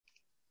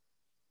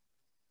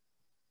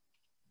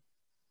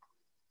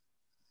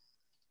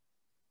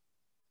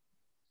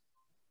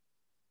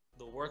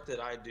The work that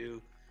I do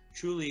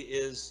truly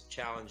is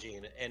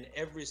challenging, and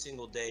every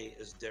single day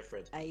is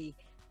different. I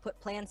put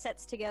plan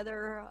sets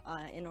together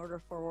in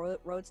order for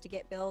roads to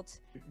get built.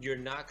 You're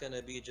not going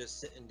to be just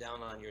sitting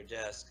down on your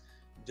desk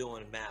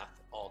doing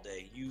math all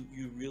day.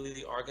 You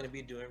really are going to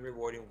be doing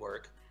rewarding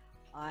work.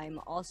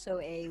 I'm also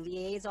a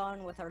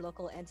liaison with our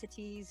local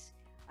entities.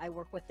 I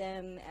work with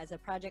them as a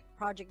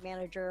project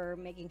manager,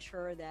 making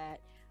sure that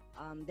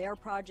their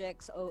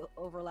projects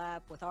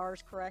overlap with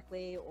ours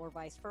correctly, or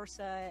vice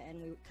versa,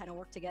 and we kind of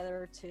work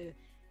together to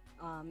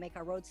make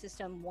our road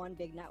system one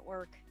big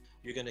network.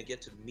 You're going to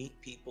get to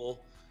meet people,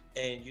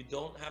 and you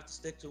don't have to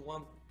stick to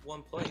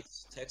one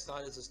place.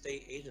 TxDOT is a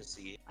state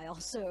agency. I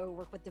also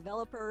work with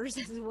developers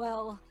as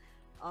well,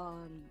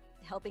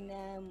 helping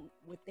them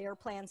with their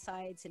plan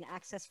sites and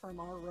access from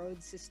our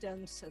road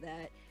systems so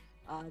that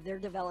their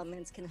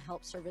developments can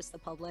help service the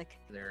public.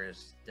 There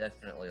is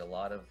definitely a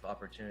lot of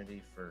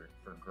opportunity for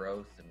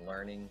growth and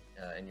learning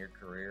in your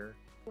career.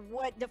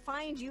 What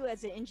defines you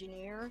as an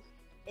engineer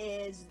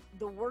is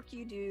the work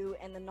you do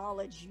and the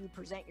knowledge you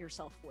present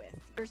yourself with.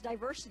 There's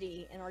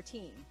diversity in our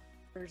team.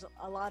 There's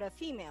a lot of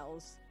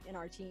females in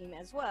our team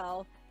as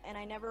well, and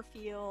I never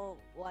feel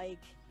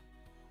like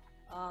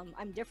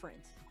I'm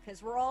different,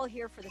 because we're all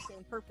here for the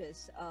same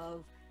purpose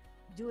of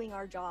doing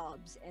our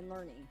jobs and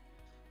learning.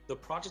 The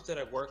projects that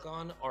I work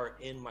on are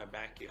in my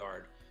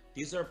backyard.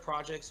 These are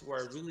projects where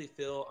I really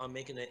feel I'm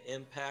making an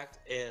impact,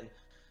 and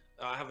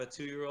I have a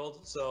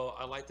 2-year-old, so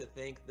I like to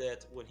think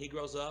that when he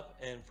grows up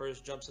and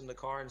first jumps in the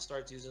car and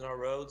starts using our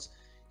roads,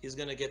 he's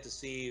going to get to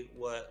see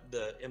what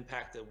the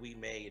impact that we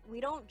made.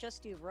 We don't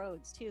just do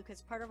roads too,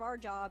 because part of our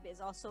job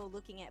is also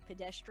looking at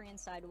pedestrian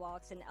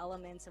sidewalks and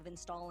elements of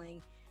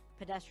installing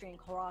pedestrian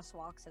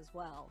crosswalks as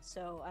well.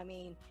 So, I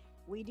mean,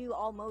 we do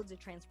all modes of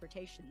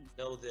transportation.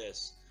 Know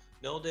this.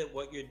 Know that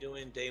what you're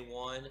doing day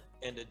one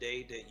and the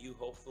day that you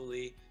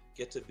hopefully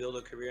get to build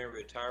a career and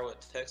retire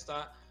with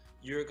TxDOT,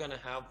 you're going to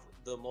have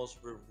the most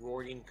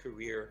rewarding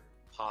career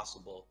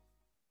possible.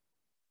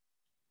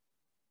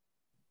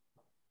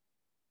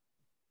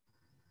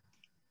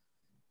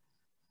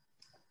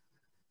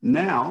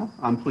 Now,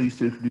 I'm pleased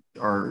to introduce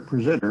our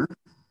presenter,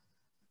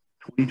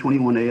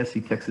 2021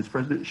 ASC Texas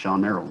President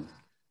Sean Merrell.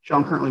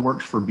 Sean currently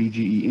works for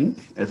BGE Inc.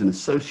 as an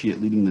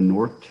associate leading the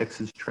North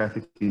Texas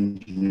Traffic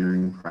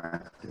Engineering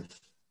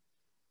practice.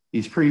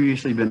 He's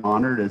previously been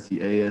honored as the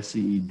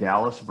ASCE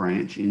Dallas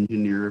Branch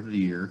Engineer of the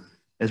Year,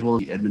 as well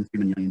as the Edmund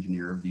Freeman Young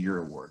Engineer of the Year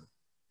Award.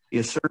 He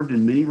has served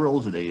in many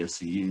roles at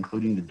ASCE,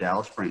 including the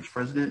Dallas Branch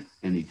President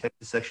and the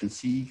Texas Section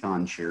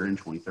CECON Chair in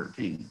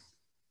 2013.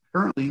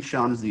 Currently,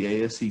 Sean is the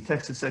ASC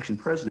Texas Section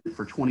President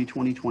for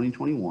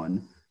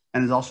 2020-2021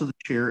 and is also the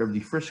chair of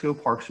the Frisco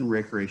Parks and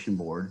Recreation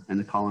Board and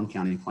the Collin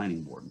County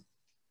Planning Board.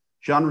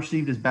 Sean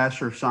received his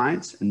Bachelor of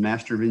Science and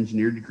Master of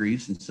Engineering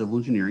degrees in Civil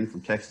Engineering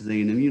from Texas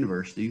A&M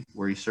University,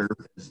 where he served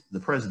as the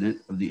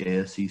president of the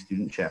ASC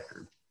student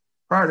chapter.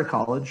 Prior to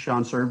college,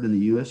 Sean served in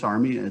the U.S.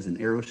 Army as an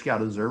Aero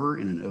Scout observer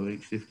in an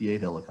OH-58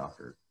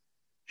 helicopter.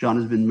 Sean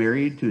has been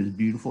married to his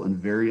beautiful and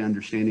very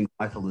understanding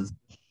wife, Elizabeth,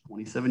 for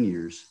 27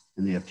 years,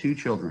 and they have 2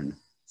 children,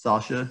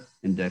 Sasha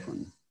and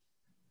Declan.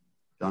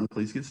 Sean,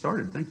 please get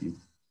started. Thank you.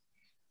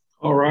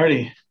 All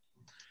righty.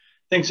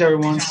 Thanks,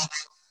 everyone.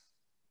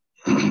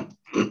 Let's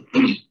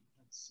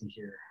see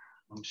here.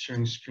 I'm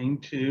sharing screen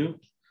too.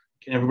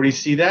 Can everybody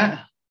see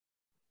that?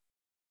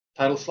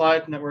 Title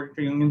slide, Networking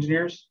for Young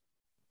Engineers.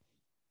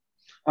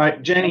 All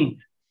right, Jenny,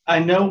 I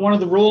know one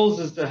of the rules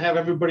is to have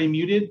everybody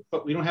muted,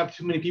 but we don't have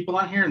too many people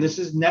on here, and this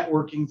is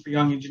Networking for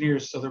Young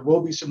Engineers, so there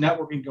will be some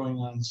networking going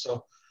on.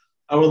 So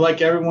I would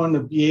like everyone to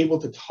be able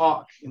to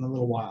talk in a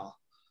little while.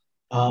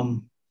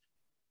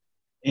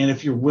 And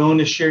if you're willing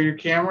to share your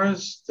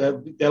cameras,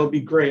 that'll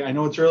be great. I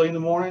know it's early in the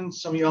morning.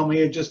 Some of y'all may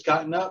have just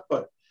gotten up,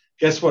 but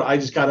guess what? I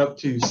just got up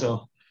too.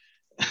 So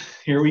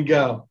here we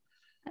go.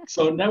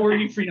 So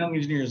networking for young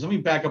engineers. Let me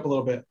back up a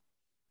little bit.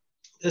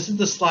 This is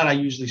the slide I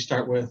usually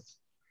start with.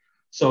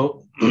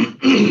 So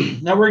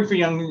networking for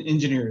young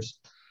engineers.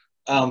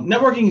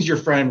 Networking is your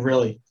friend,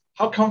 really.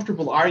 How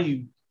comfortable are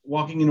you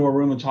walking into a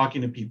room and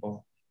talking to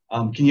people?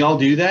 Can y'all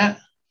do that?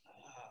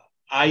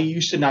 I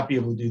used to not be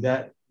able to do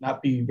that.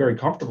 Not be very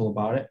comfortable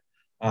about it.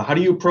 How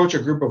do you approach a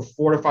group of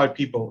 4 to 5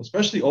 people,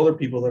 especially older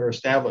people that are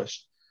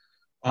established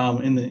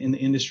in the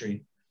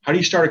industry? How do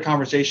you start a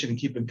conversation and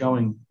keep it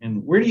going?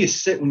 And where do you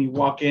sit when you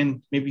walk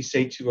in, maybe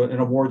say to an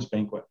awards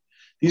banquet?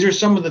 These are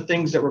some of the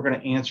things that we're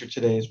going to answer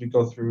today as we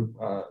go through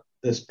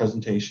this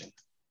presentation.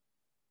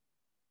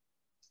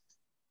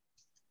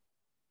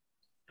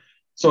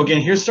 So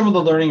again, here's some of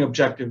the learning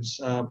objectives.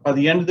 By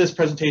the end of this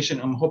presentation,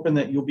 I'm hoping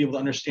that you'll be able to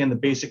understand the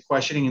basic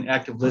questioning and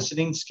active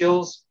listening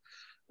skills,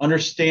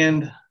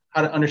 understand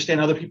how to understand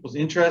other people's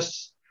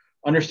interests,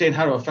 understand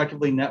how to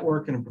effectively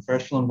network in a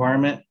professional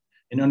environment,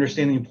 and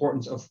understand the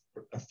importance of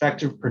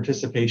effective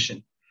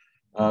participation.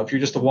 If you're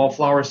just a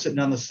wallflower sitting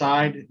on the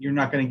side, you're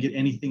not going to get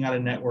anything out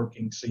of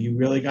networking. So you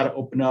really got to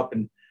open up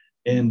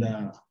and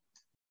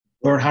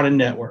learn how to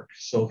network.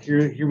 So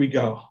here we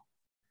go.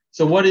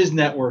 So what is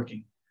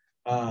networking?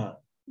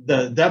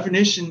 The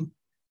definition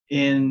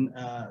in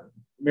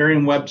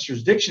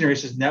Merriam-Webster's dictionary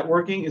says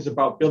networking is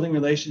about building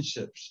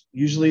relationships,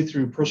 usually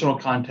through personal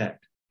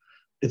contact.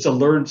 It's a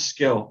learned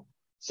skill.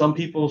 Some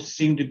people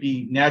seem to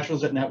be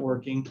naturals at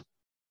networking.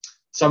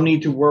 Some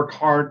need to work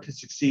hard to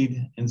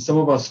succeed, and some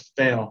of us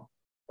fail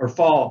or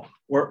fall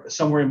or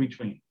somewhere in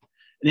between.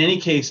 In any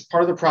case,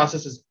 part of the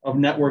process of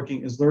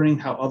networking is learning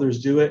how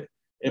others do it,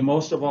 and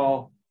most of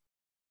us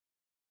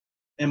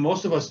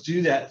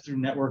do that through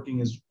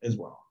networking as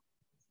well.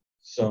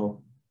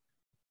 So,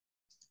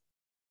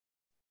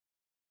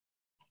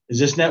 is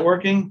this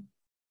networking?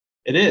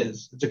 It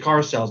is. It's a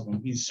car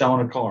salesman. He's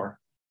selling a car.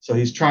 So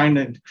he's trying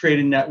to create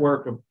a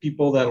network of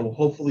people that will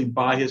hopefully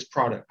buy his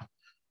product.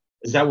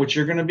 Is that what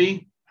you're going to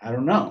be? I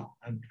don't know.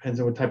 It depends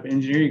on what type of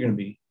engineer you're going to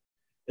be.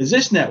 Is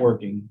this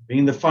networking?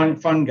 Being the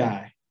fun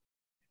guy,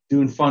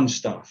 doing fun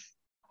stuff.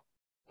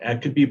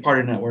 That could be part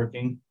of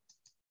networking.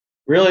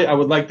 Really, I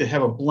would like to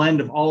have a blend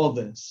of all of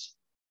this.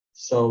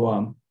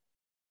 So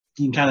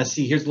you can kind of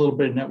see, here's a little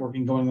bit of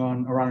networking going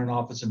on around an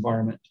office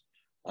environment.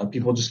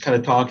 People just kind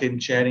of talking,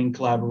 chatting,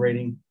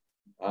 collaborating,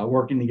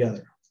 working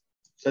together.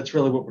 So that's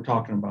really what we're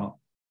talking about.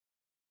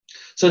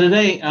 So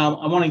today, I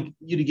want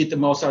you to get the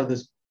most out of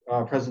this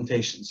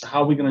presentation. So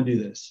how are we going to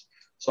do this?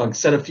 So I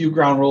set a few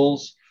ground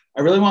rules.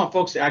 I really want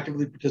folks to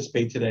actively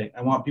participate today.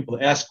 I want people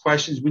to ask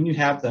questions when you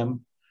have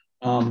them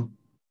and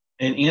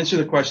answer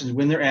the questions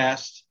when they're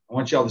asked. I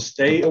want you all to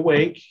stay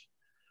awake.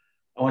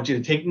 I want you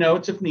to take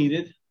notes if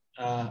needed.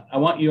 I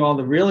want you all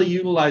to really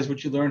utilize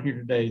what you learned here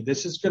today.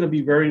 This is going to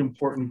be a very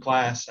important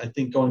class, I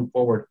think, going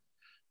forward.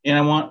 And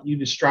I want you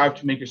to strive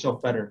to make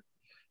yourself better.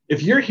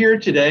 If you're here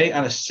today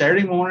on a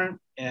Saturday morning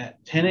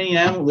at 10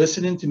 a.m.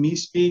 listening to me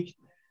speak,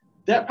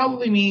 that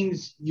probably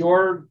means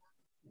you're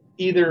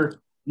either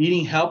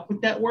needing help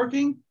with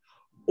networking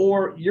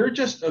or you're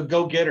just a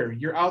go-getter.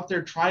 You're out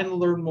there trying to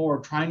learn more,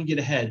 trying to get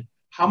ahead.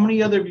 How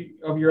many of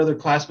your other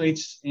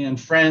classmates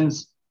and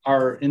friends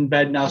are in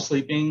bed now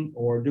sleeping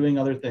or doing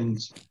other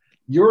things?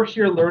 You're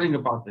here learning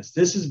about this.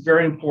 This is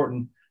very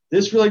important.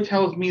 This really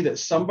tells me that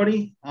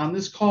somebody on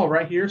this call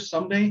right here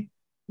someday,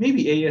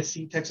 maybe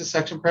ASC Texas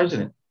Section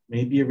President,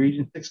 maybe a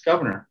Region 6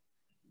 governor.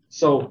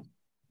 So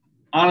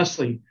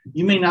honestly,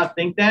 you may not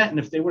think that. And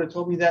if they would have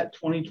told me that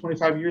 20,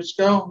 25 years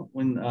ago,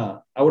 when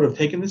I would have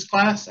taken this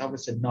class, I would have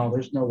said, no,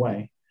 there's no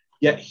way.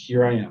 Yet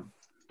here I am.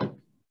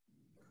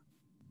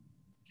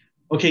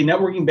 Okay,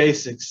 networking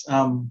basics.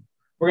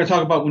 We're going to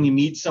talk about when you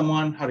meet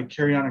someone, how to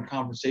carry on a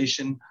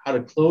conversation, how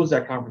to close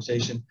that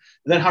conversation,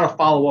 and then how to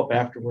follow up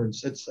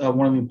afterwards. That's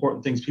one of the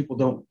important things people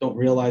don't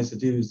realize to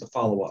do is the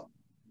follow up.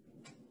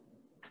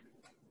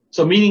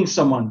 So meeting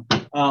someone,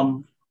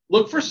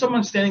 look for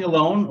someone standing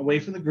alone away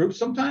from the group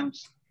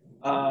sometimes.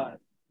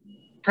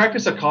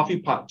 Practice a coffee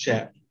pot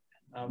chat.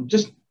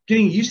 Just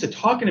getting used to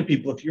talking to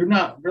people if you're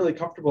not really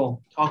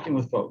comfortable talking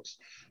with folks,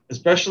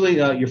 especially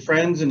your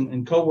friends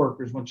and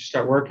coworkers once you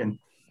start working.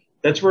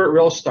 That's where it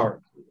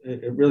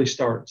really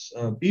starts.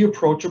 Be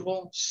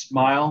approachable,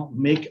 smile,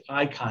 make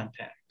eye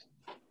contact.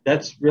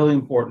 That's really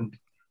important.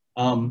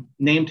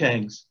 Name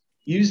tags.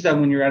 Use them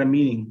when you're at a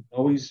meeting.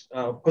 Always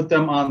put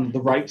them on the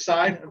right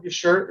side of your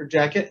shirt or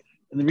jacket.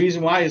 And the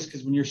reason why is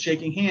because when you're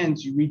shaking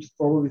hands, you reach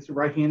forward with your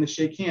right hand to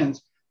shake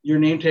hands. Your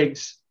name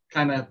tag's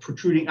kind of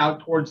protruding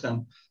out towards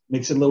them.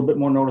 Makes it a little bit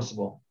more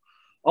noticeable.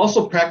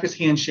 Also practice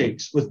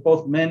handshakes with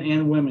both men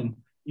and women.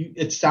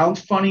 It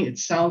sounds funny. It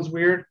sounds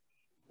weird.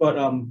 But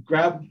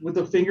grab with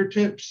the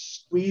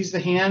fingertips, squeeze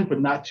the hand,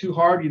 but not too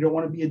hard. You don't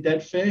want to be a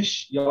dead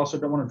fish. You also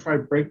don't want to try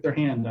to break their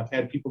hand. I've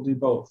had people do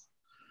both.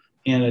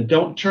 And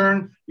don't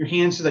turn your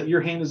hand so that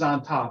your hand is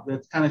on top.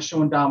 That's kind of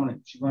showing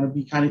dominance. You want to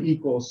be kind of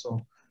equal.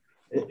 So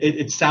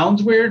it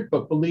sounds weird,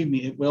 but believe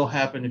me, it will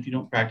happen if you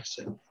don't practice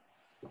it.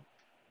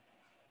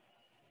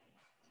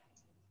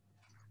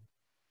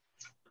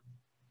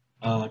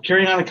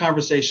 Carrying on a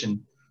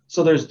conversation.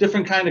 So there's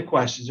different kind of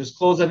questions. There's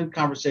closed-ended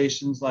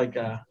conversations like,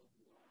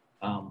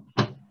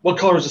 what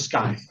color is the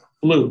sky?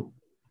 Blue.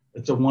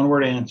 It's a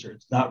one-word answer.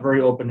 It's not very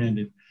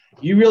open-ended.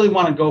 You really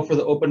want to go for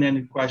the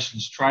open-ended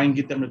questions. Try and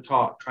get them to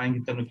talk. Try and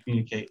get them to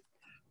communicate.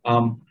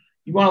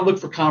 You want to look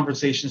for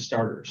conversation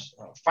starters.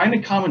 Find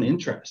a common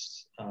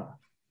interest,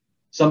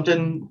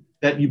 something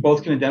that you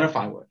both can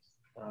identify with.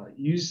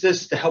 Use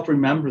this to help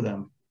remember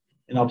them.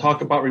 And I'll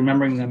talk about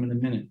remembering them in a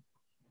minute.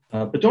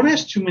 But don't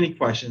ask too many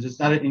questions. It's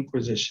not an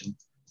inquisition.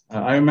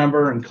 I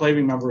remember, and Clay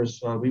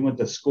remembers, we went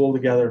to school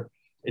together.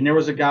 And there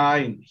was a guy,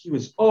 and he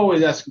was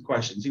always asking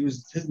questions.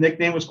 His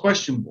nickname was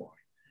Question Boy.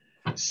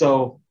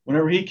 So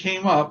whenever he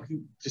came up,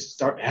 he just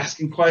started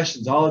asking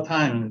questions all the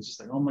time. And it's just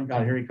like, oh my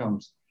God, here he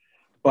comes.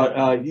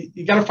 But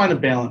you got to find a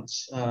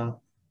balance.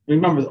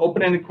 Remember the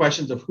open-ended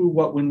questions of who,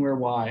 what, when, where,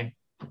 why.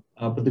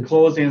 But the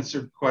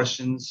closed-ended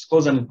questions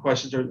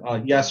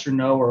are yes or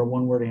no or a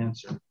one-word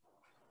answer.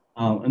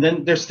 And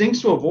then there's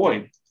things to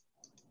avoid.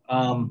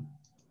 You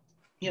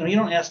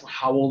don't ask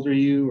how old are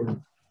you or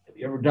have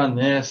you ever done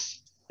this.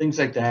 Things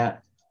like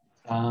that.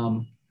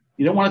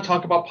 You don't want to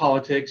talk about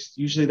politics.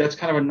 Usually that's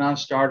kind of a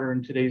non-starter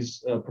in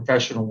today's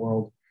professional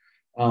world.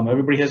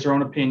 Everybody has their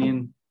own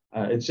opinion.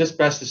 It's just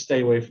best to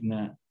stay away from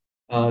that.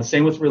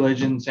 Same with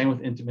religion, same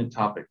with intimate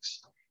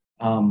topics.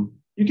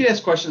 You can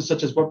ask questions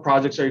such as, what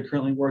projects are you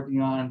currently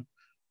working on?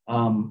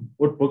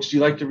 What books do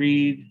you like to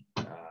read?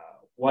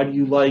 Why do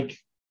you like,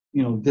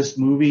 this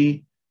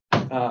movie?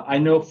 I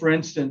know, for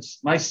instance,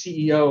 my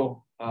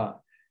CEO,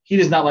 he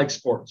does not like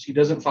sports. He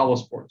doesn't follow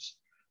sports.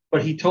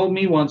 But he told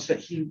me once that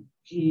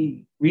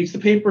he reads the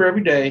paper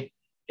every day,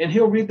 and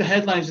he'll read the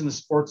headlines in the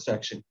sports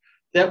section.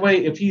 That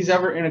way, if he's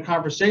ever in a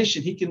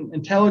conversation, he can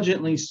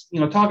intelligently,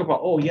 talk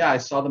about, oh yeah, I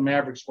saw the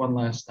Mavericks won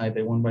last night.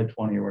 They won by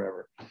 20 or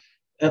whatever.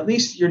 At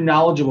least you're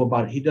knowledgeable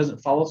about it. He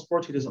doesn't follow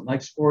sports. He doesn't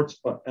like sports,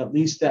 but at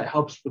least that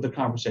helps with the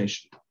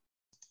conversation.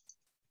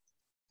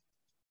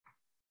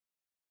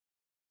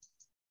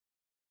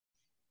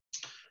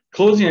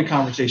 Closing a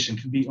conversation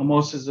can be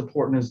almost as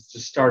important as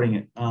just starting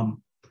it.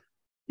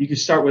 You can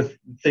start with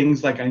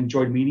things like, I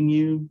enjoyed meeting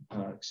you.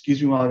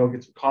 Excuse me while I go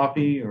get some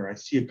coffee, or I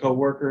see a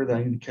coworker that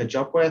I need to catch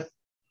up with.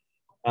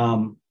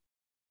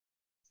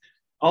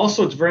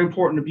 Also, it's very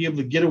important to be able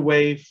to get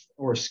away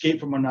or escape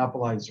from a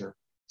monopolizer.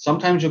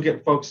 Sometimes you'll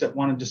get folks that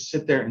want to just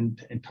sit there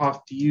and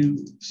talk to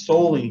you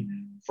solely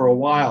for a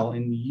while,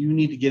 and you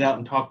need to get out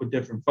and talk with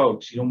different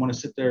folks. You don't want to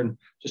sit there and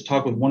just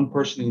talk with one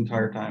person the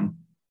entire time.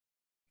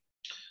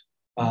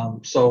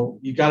 So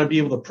you got to be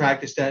able to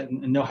practice that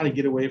and know how to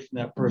get away from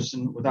that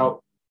person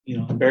without,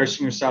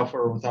 embarrassing yourself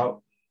or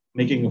without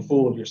making a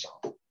fool of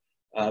yourself.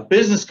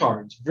 Business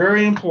cards,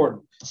 very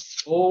important.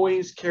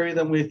 Always carry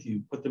them with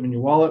you. Put them in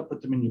your wallet,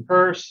 put them in your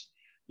purse.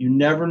 You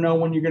never know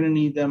when you're going to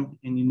need them,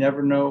 and you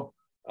never know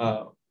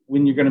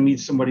when you're going to meet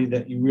somebody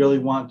that you really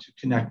want to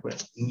connect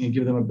with, and you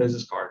give them a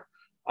business card.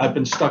 I've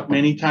been stuck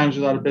many times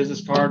without a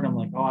business card, and I'm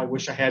like, oh, I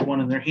wish I had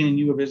one, and they're handing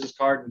you a business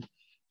card, and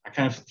I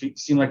kind of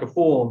seem like a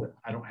fool that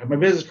I don't have my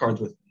business cards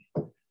with me.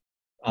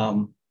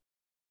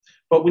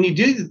 But when you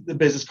do the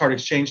business card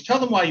exchange, tell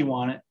them why you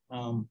want it.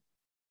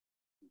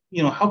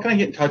 How can I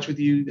get in touch with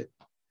you?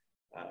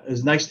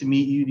 It's nice to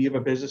meet you. Do you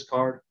have a business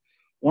card?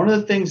 One of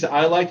the things that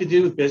I like to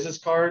do with business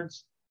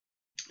cards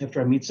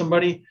after I meet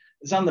somebody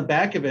is on the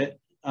back of it,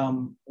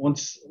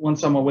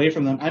 once I'm away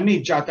from them, I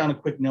may jot down a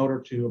quick note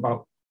or two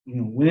about,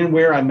 when and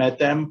where I met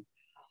them,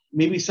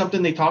 maybe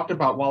something they talked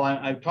about while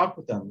I've talked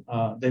with them.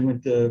 They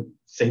went to the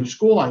same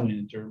school I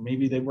went, or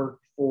maybe they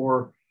worked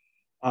for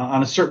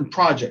on a certain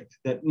project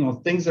that,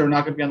 things that are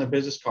not going to be on the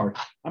business card.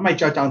 I might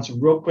jot down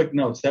some real quick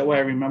notes. That way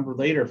I remember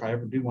later if I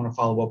ever do want to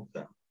follow up with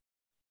them.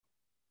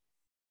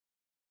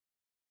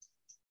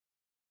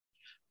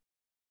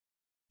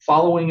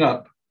 Following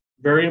up,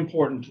 very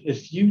important.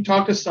 If you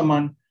talk to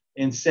someone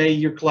and say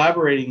you're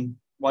collaborating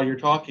while you're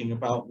talking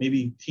about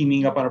maybe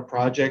teaming up on a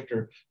project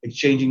or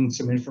exchanging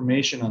some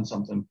information on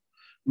something,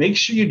 make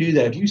sure you do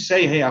that. If you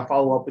say, hey, I'll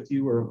follow up with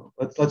you, or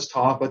let's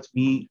talk, let's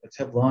meet, let's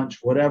have lunch,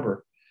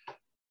 whatever,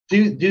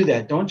 do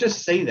that. Don't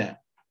just say that.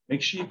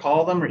 Make sure you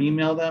call them or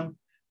email them.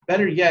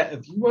 Better yet,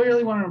 if you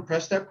really want to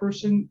impress that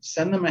person,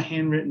 send them a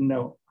handwritten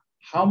note.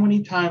 How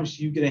many times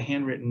do you get a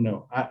handwritten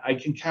note? I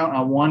can count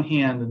on one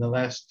hand in the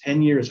last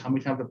 10 years how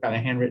many times I've got a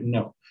handwritten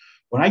note.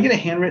 When I get a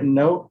handwritten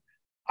note,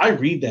 I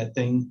read that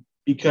thing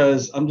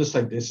because I'm just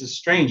like, this is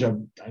strange. I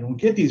don't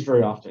get these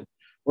very often.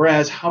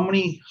 Whereas how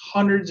many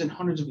hundreds and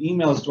hundreds of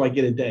emails do I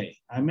get a day?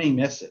 I may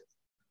miss it.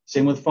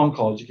 Same with phone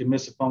calls. You can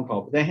miss a phone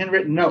call. But that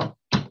handwritten note,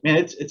 man,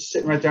 it's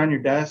sitting right there on your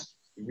desk.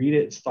 You read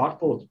it. It's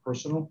thoughtful. It's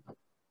personal.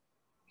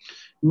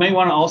 You may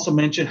want to also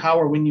mention how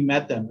or when you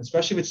met them,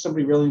 especially if it's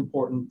somebody really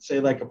important, say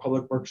like a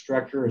public works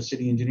director or a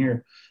city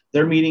engineer.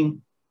 They're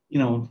meeting,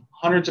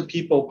 hundreds of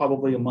people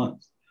probably a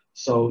month.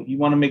 So you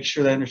want to make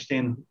sure they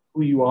understand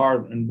who you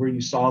are and where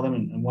you saw them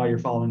and why you're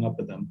following up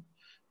with them.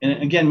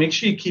 And again, make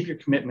sure you keep your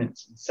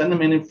commitments. Send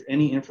them in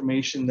any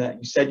information that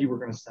you said you were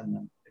going to send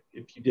them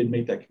if you did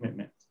make that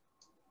commitment.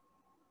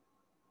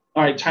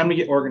 All right, time to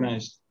get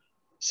organized.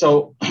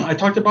 So I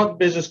talked about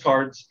business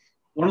cards.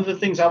 One of the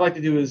things I like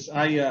to do is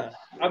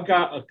I've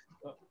got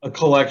a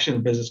collection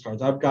of business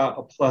cards. I've got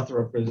a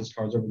plethora of business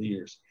cards over the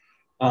years.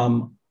 A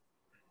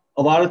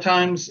lot of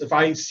times, if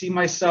I see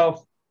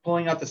myself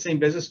pulling out the same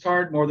business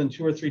card more than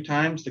 2 or 3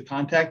 times to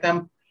contact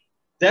them,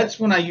 that's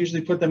when I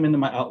usually put them into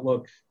my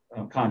Outlook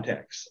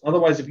contacts.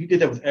 Otherwise, if you did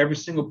that with every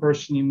single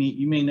person you meet,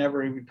 you may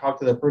never even talk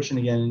to that person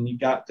again, and you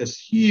got this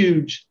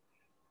huge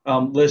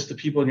list of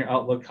people in your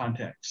Outlook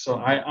contacts. So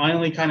I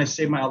only kind of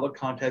save my Outlook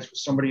contacts with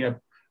somebody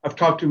I've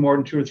talked to more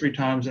than 2 or 3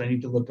 times, and I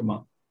need to look them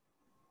up.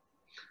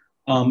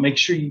 Make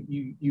sure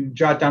you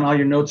jot down all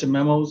your notes and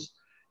memos.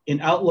 In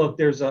Outlook,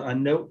 there's a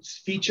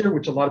notes feature,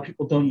 which a lot of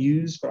people don't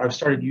use, but I've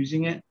started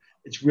using it.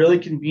 It's really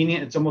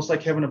convenient. It's almost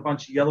like having a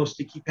bunch of yellow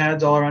sticky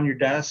pads all around your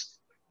desk,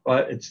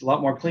 but it's a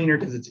lot more cleaner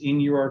because it's in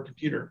your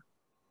computer.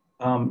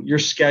 Your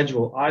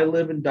schedule. I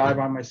live and die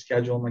by my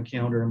schedule, my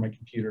calendar, and my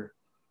computer.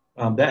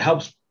 That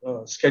helps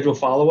schedule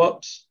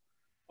follow-ups.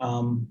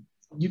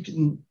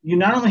 You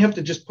not only have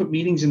to just put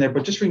meetings in there,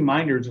 but just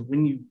reminders of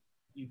when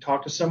you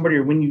talk to somebody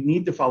or when you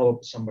need to follow up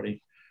with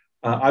somebody.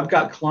 I've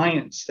got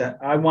clients that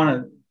I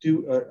want to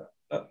do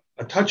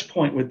a touch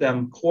point with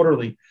them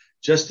quarterly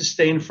just to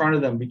stay in front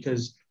of them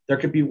because there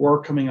could be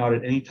work coming out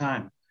at any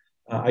time.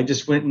 I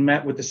just went and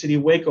met with the city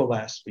of Waco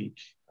last week.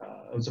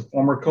 was a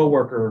former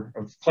coworker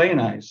of Clay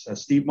and I's,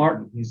 Steve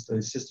Martin. He's the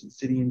assistant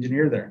city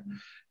engineer there.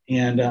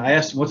 And I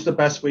asked him, what's the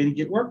best way to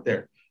get work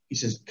there? He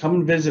says, come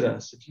and visit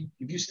us.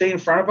 If you stay in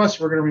front of us,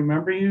 we're going to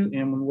remember you.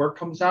 And when work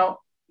comes out,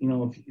 you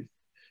know,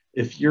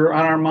 if you're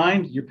on our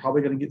mind, you're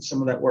probably going to get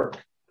some of that work.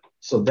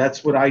 So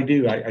that's what I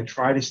do. I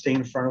try to stay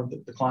in front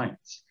of the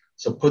clients.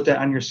 So put that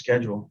on your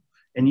schedule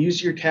and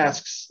use your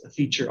tasks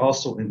feature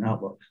also in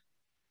Outlook.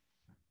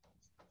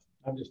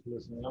 I'm just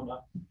listening. I'm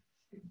not.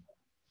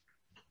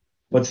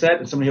 What's that?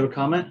 Does somebody have a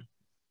comment?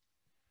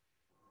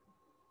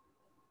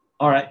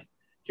 All right.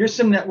 Here's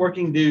some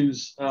networking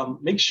do's.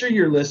 Make sure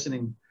you're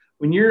listening.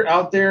 When you're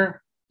out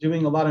there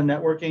doing a lot of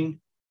networking,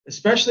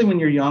 especially when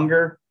you're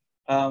younger,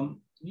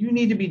 you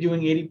need to be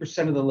doing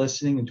 80% of the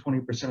listening and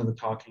 20% of the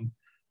talking.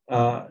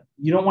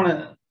 You don't want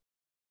to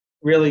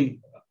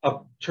really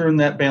upturn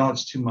that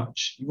balance too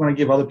much. You want to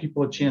give other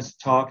people a chance to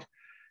talk.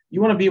 You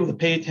want to be able to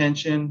pay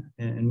attention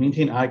and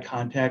maintain eye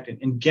contact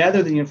and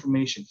gather the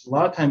information. A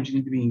lot of times you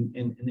need to be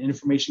in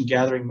information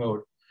gathering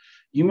mode.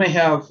 You may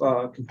have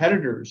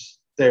competitors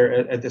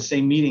there at the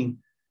same meeting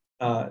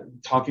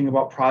talking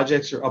about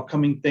projects or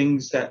upcoming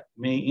things that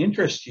may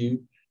interest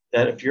you,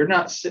 that if you're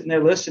not sitting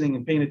there listening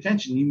and paying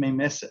attention, you may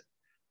miss it.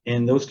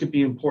 And those could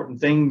be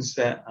important things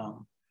that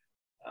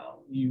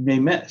you may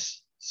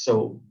miss.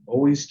 So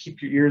always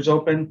keep your ears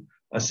open.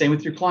 Same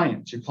with your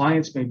clients. Your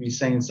clients may be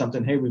saying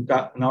something, hey, we've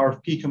got an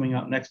RFP coming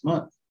out next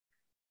month.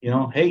 You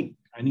know, hey,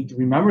 I need to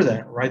remember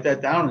that, write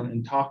that down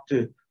and talk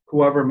to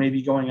whoever may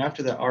be going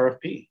after that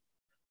RFP.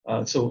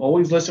 So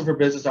always listen for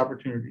business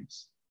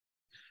opportunities.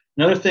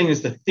 Another thing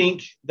is to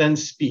think, then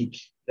speak.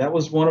 That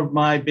was one of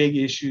my big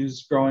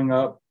issues growing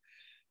up,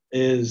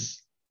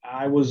 is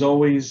I'd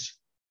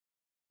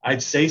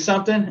say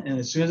something, and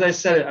as soon as I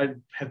said it, I'd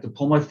have to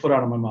pull my foot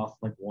out of my mouth.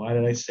 Like, why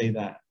did I say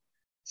that?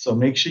 So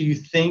make sure you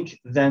think,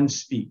 then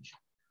speak.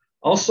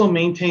 Also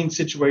maintain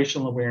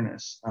situational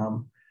awareness.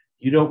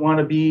 You don't want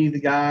to be the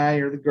guy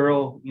or the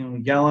girl, you know,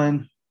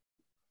 yelling,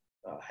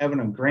 having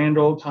a grand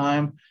old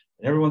time,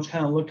 and everyone's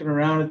kind of looking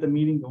around at the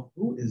meeting going,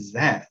 who is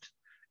that?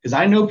 Because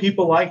I know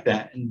people like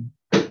that. And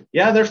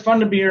yeah, they're fun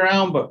to be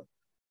around, but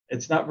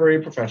it's not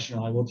very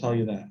professional, I will tell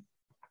you that.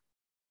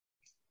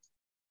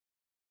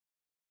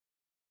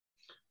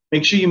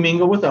 Make sure you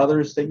mingle with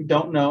others that you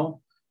don't know.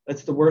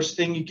 That's the worst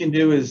thing you can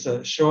do, is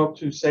show up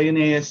to, say, an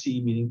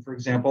ASCE meeting, for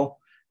example,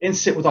 and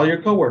sit with all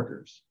your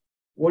coworkers.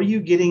 What are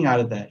you getting out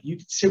of that? You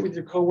can sit with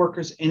your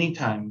coworkers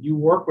anytime. You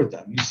work with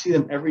them. You see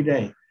them every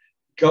day.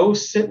 Go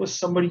sit with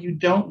somebody you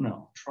don't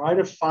know. Try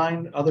to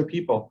find other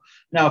people.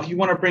 Now, if you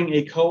want to bring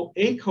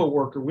a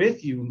coworker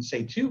with you and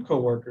say 2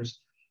 coworkers,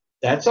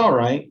 that's all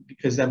right,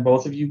 because then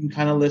both of you can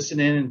kind of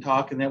listen in and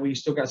talk, and that way you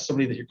still got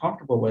somebody that you're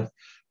comfortable with.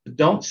 But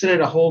don't sit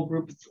at a whole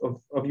group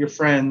of your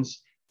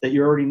friends that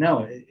you already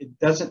know. It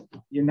doesn't,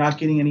 you're not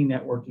getting any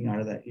networking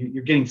out of that.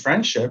 You're getting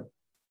friendship,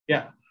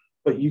 yeah,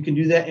 but you can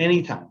do that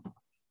anytime.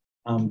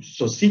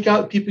 So seek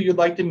out people you'd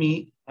like to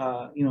meet.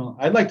 You know,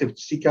 I'd like to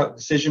seek out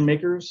decision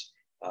makers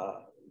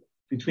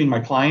between my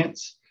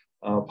clients,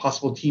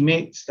 possible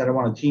teammates that I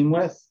want to team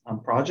with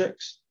on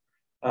projects.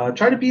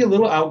 Try to be a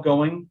little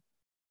outgoing,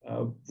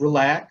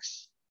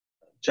 relax,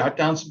 jot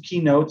down some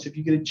key notes if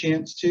you get a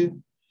chance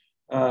to.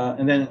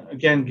 And then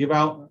again, give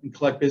out and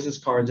collect business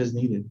cards as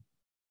needed.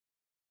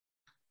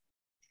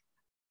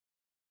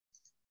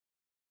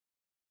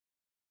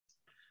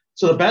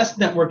 So the best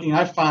networking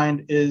I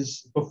find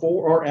is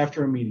before or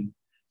after a meeting.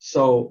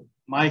 So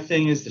my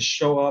thing is to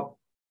show up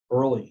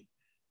early,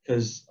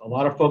 because a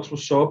lot of folks will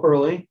show up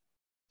early,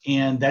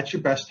 and that's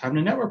your best time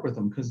to network with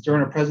them, because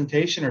during a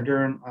presentation or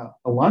during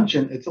a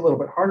luncheon, it's a little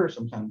bit harder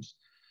sometimes.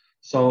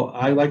 So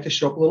I like to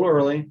show up a little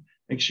early.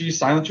 Make sure you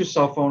silence your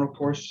cell phone, of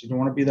course. You don't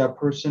want to be that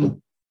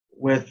person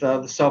with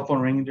the cell phone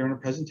ringing during a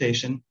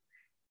presentation.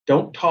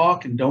 Don't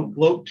talk and don't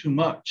gloat too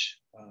much.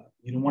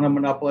 You don't want to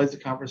monopolize the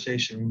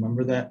conversation.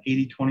 Remember that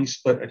 80-20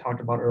 split I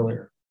talked about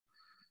earlier.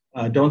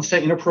 Don't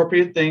say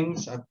inappropriate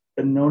things. I've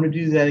been known to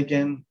do that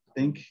again.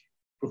 Think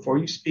before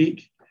you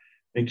speak.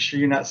 Make sure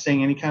you're not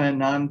saying any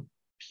kind of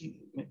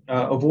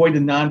avoid the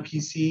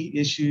non-PC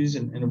issues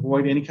and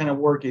avoid any kind of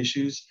work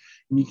issues.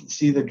 And you can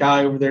see the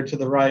guy over there to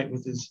the right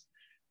with his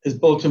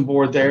bulletin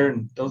board there,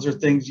 and those are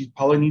things you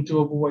probably need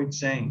to avoid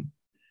saying.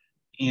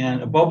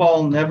 And above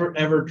all, never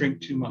ever drink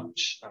too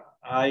much.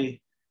 I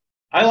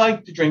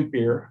like to drink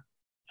beer,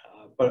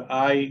 but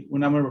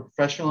when I'm in a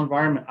professional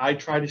environment, I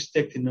try to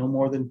stick to no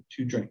more than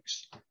 2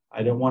 drinks.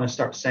 I don't want to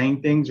start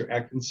saying things or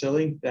acting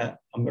silly that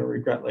I'm going to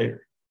regret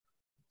later.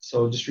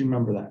 So just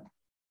remember that.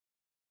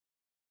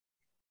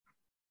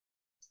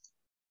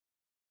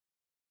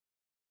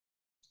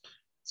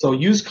 So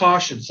use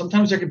caution.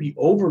 Sometimes there could be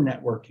over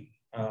networking,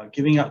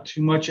 giving out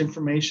too much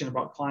information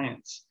about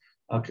clients.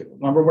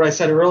 Remember what I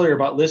said earlier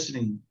about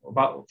listening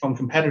from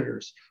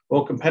competitors.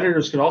 Well,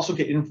 competitors could also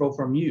get info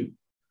from you.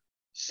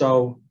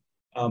 So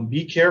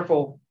be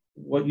careful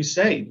what you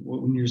say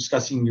when you're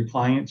discussing your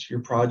clients,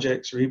 your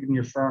projects, or even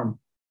your firm.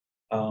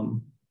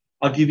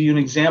 I'll give you an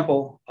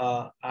example.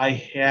 I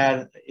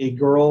had a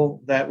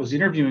girl that was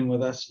interviewing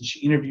with us, and she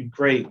interviewed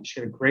great. She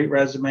had a great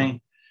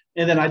resume.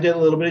 And then I did a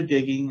little bit of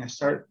digging.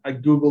 I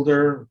Googled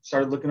her,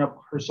 started looking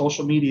up her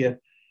social media,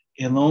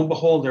 and lo and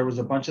behold, there was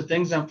a bunch of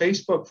things on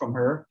Facebook from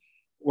her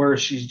where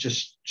she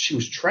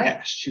was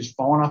trashed. She was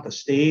falling off the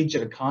stage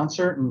at a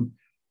concert. And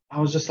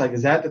I was just like,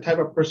 is that the type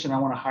of person I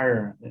want to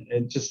hire?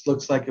 It just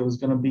looks like it was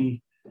going to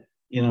be,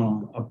 you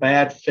know, a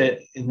bad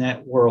fit in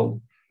that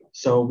world.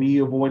 So we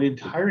avoided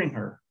hiring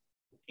her.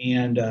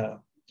 And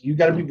you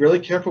got to be really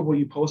careful what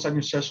you post on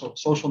your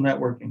social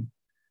networking.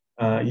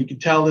 You can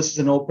tell this is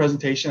an old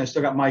presentation. I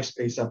still got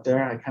MySpace up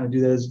there. I kind of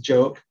do that as a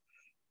joke,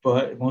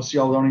 but most of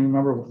y'all don't even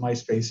remember what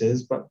MySpace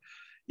is. But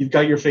you've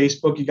got your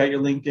Facebook, you got your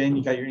LinkedIn,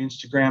 you got your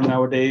Instagram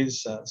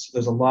nowadays. So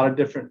there's a lot of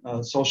different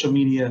social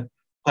media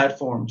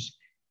platforms.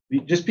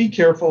 Just be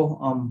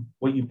careful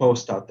what you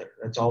post out there.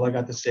 That's all I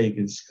got to say,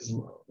 is because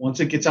once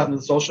it gets out into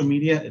the social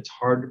media, it's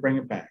hard to bring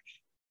it back.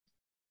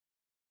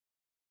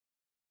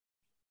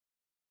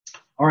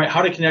 All right,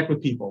 how to connect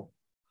with people.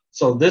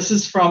 So this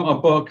is from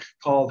a book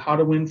called How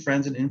to Win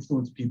Friends and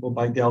Influence People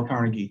by Dale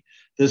Carnegie.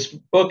 This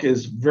book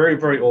is very,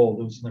 very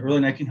old. It was in the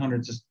early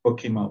 1900s this book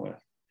came out with.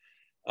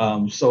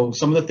 So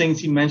some of the things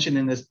he mentioned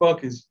in this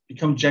book is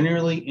become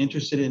genuinely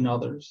interested in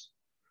others.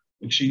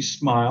 Make sure you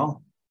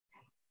smile.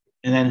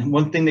 And then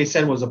one thing they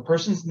said was a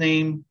person's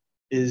name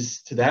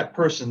is to that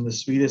person the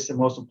sweetest and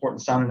most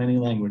important sound in any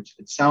language.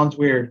 It sounds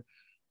weird,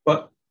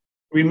 but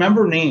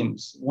remember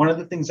names. One of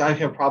the things I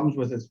have problems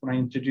with is when I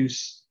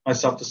introduce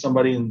myself to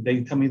somebody and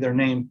they tell me their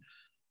name,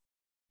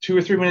 2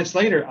 or 3 minutes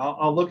later,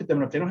 I'll look at them.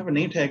 And if they don't have a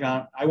name tag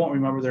on, I won't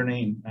remember their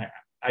name.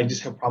 I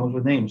just have problems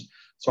with names.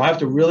 So I have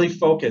to really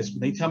focus. When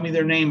they tell me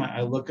their name,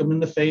 I look them in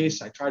the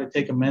face. I try to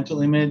take a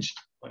mental image.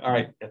 Like, all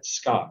right, that's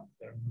Scott.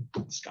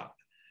 Scott.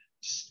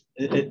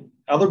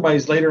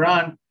 Otherwise, later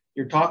on,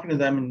 you're talking to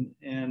them,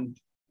 and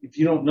if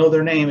you don't know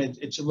their name,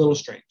 it's a little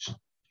strange.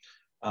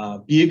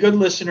 Be a good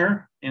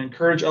listener and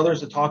encourage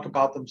others to talk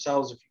about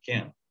themselves if you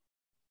can.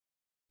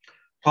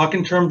 Talk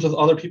in terms of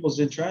other people's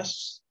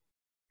interests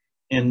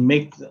and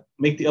make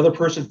the other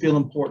person feel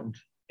important,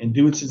 and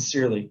do it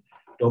sincerely.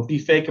 Don't be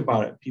fake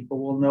about it. People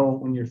will know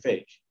when you're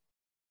fake.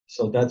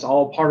 So that's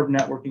all part of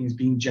networking, is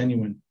being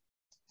genuine.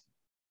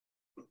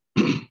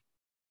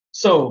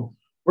 So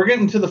we're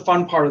getting to the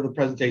fun part of the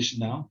presentation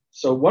now.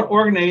 So what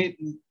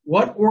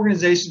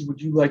organizations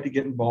would you like to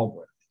get involved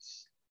with?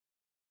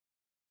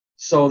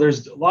 So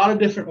there's a lot of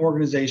different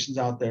organizations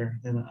out there,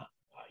 and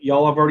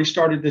y'all have already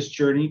started this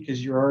journey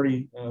because you're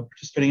already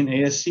participating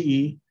in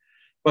ASCE,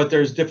 but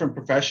there's different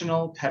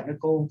professional,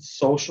 technical,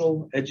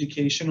 social,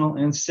 educational,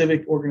 and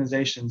civic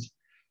organizations.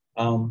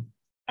 I'm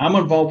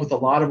involved with a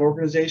lot of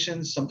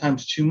organizations,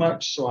 sometimes too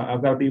much, so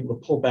I've got to be able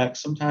to pull back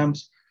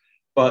sometimes.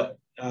 But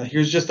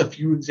here's just a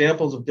few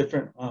examples of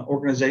different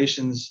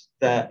organizations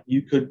that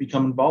you could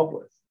become involved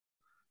with.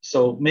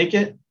 So make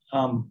it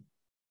a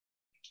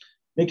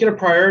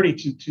priority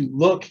to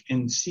look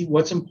and see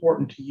what's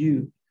important to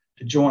you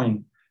to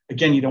join.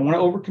 Again, you don't want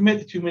to overcommit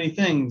to too many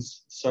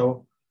things,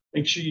 so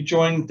make sure you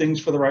join things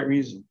for the right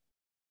reason.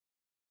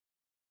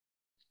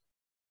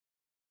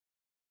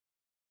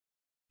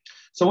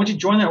 So once you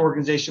join that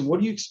organization, what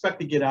do you expect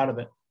to get out of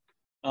it?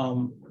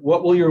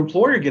 What will your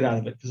employer get out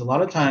of it? Because a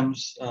lot of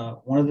times,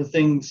 one of the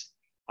things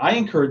I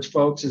encourage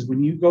folks is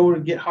when you go to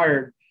get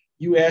hired,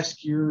 you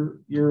ask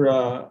your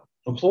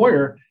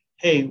employer,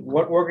 hey,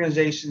 what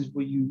organizations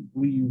will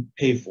you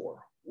pay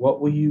for? What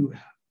will you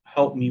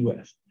help me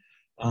with?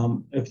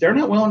 If they're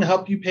not willing to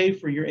help you pay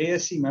for your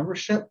ASC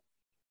membership,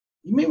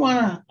 you may want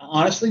to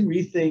honestly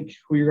rethink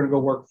who you're going to go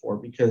work for,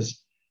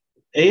 because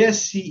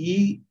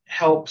ASCE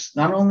helps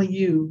not only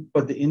you,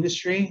 but the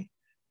industry.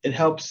 It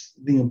helps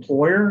the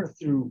employer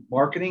through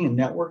marketing and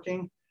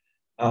networking.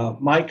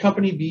 My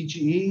company,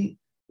 BGE,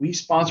 we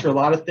sponsor a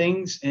lot of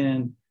things,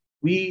 and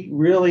we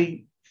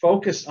really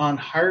focus on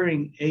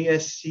hiring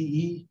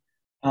ASCE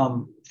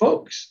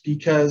folks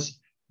because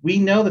we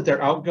know that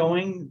they're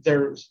outgoing,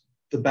 they're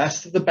the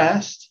best of the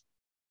best,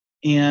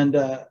 and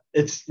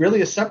it's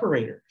really a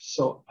separator.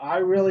 So I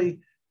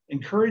really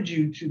encourage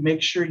you to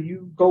make sure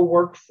you go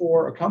work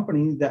for a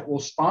company that will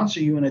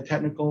sponsor you in a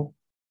technical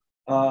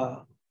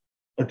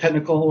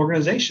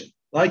organization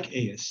like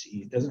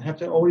ASCE. It doesn't have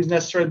to always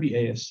necessarily be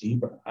ASCE,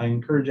 but I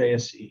encourage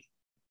ASCE.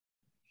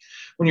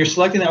 When you're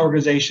selecting that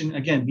organization,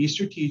 again, be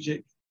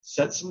strategic,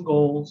 set some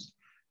goals,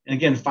 and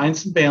again, find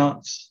some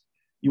balance.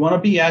 You want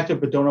to be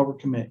active, but don't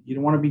overcommit. You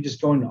don't want to be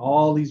just going to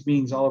all these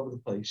meetings all over the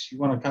place. You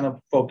want to kind of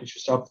focus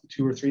yourself to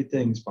 2 or 3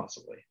 things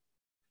possibly.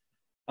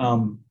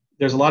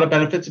 There's a lot of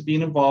benefits of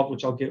being involved,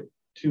 which I'll get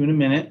to in a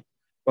minute,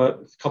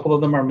 but a couple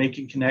of them are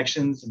making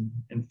connections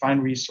and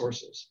find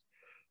resources.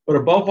 But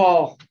above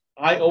all,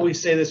 I always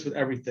say this with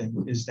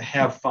everything, is to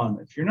have fun.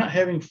 If you're not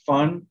having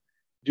fun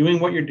doing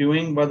what you're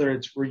doing, whether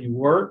it's where you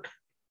work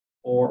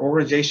or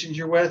organizations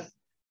you're with,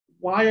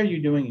 why are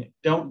you doing it?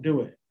 Don't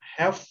do it.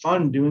 Have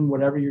fun doing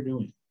whatever you're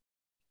doing.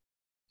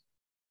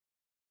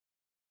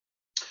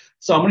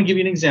 So I'm going to give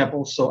you an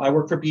example. So I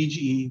work for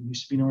BGE,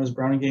 used to be known as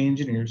Brown & Gay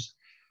Engineers.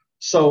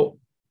 So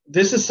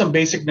this is some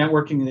basic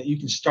networking that you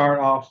can start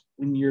off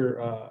when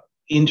you're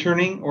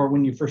interning or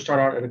when you first start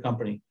out at a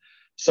company.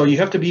 So you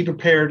have to be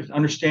prepared to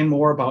understand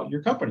more about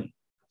your company.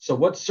 So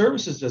what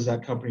services does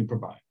that company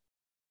provide?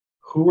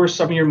 Who are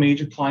some of your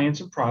major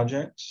clients and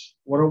projects?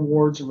 What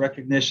awards and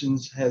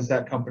recognitions has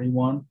that company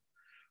won?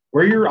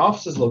 Where are your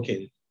offices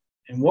located?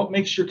 And what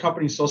makes your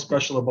company so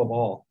special above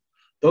all?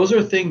 Those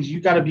are things you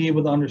got to be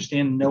able to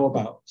understand and know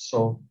about.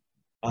 So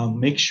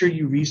make sure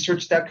you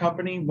research that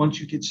company once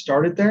you get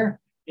started there,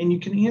 and you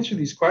can answer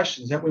these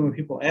questions. That way, when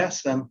people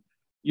ask them,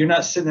 you're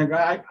not sitting there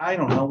going, I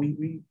don't know,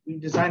 we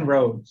design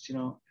roads, you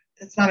know.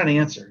 That's not an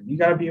answer. You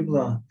got to be able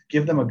to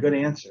give them a good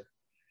answer.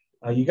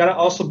 You got to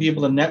also be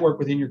able to network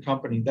within your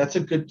company. That's a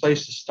good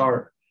place to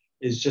start,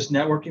 is just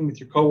networking with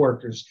your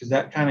coworkers, because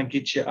that kind of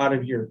gets you out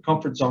of your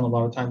comfort zone a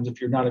lot of times if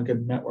you're not a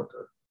good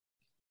networker.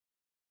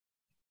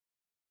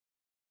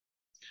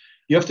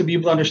 You have to be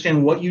able to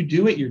understand what you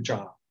do at your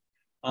job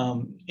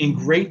in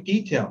great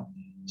detail.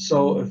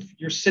 So if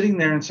you're sitting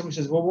there and somebody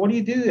says, well, what do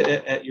you do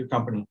at your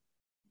company?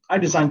 I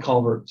design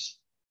culverts.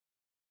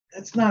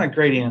 That's not a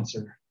great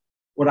answer.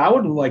 What I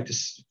would like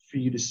for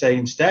you to say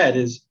instead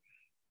is,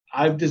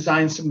 I've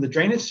designed some of the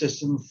drainage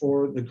system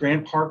for the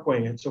Grand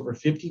Parkway. It's over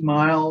 50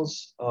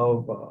 miles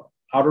of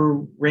outer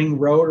ring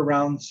road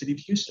around the city of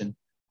Houston.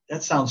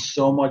 That sounds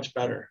so much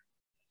better.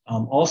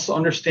 Also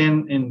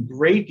understand in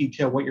great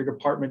detail what your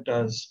department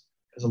does,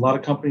 because a lot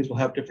of companies will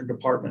have different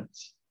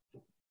departments.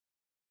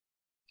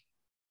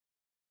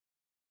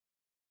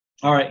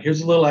 All right,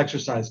 here's a little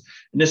exercise.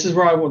 And this is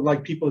where I would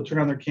like people to turn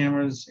on their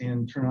cameras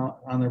and turn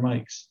on their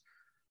mics.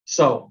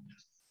 So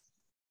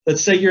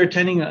let's say you're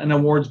attending an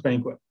awards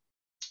banquet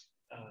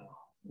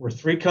where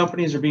 3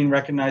 companies are being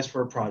recognized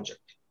for a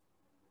project.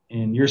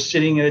 And you're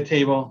sitting at a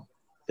table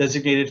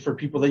designated for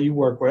people that you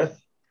work with.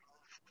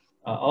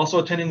 Also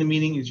attending the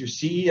meeting is your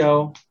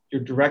CEO,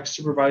 your direct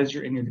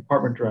supervisor, and your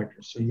department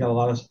director. So you got a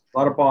lot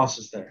of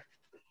bosses there.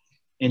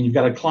 And you've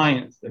got a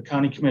client, the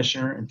county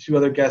commissioner, and 2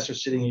 other guests are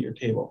sitting at your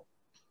table.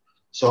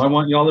 So I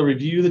want you all to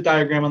review the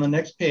diagram on the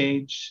next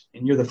page,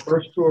 and you're the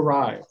first to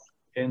arrive.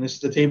 Okay, and this is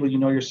the table you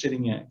know you're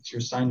sitting at. So you're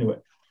assigned to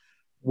it.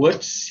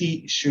 What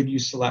seat should you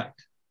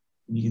select?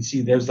 And you can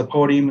see there's the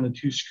podium and the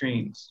 2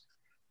 screens.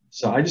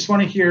 So I just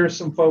want to hear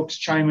some folks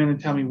chime in and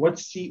tell me what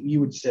seat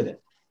you would sit in.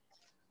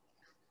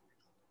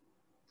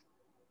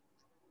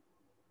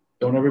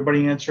 Don't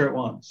everybody answer at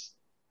once.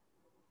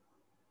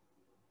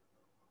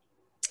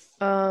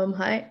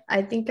 Hi,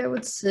 I think I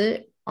would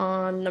sit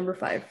on number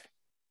 5.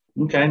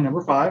 Okay,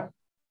 number 5.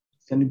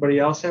 Does anybody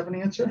else have an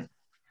answer?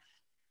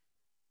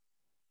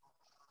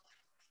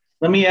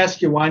 Let me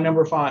ask you, why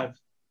number 5?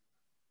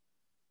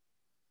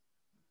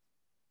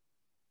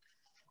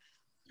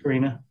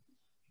 Karina?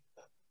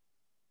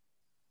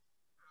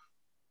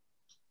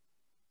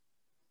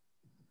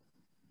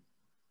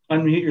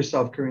 Unmute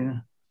yourself,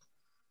 Karina.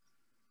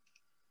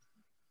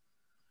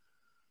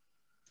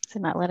 Is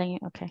it not letting you?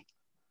 Okay.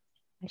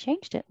 I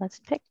changed it. Let's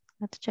check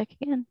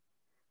again.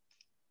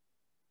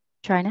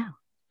 Try now.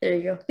 There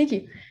you go. Thank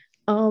you.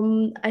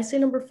 I say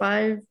number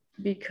 5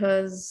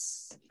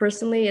 because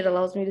personally it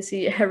allows me to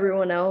see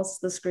everyone else,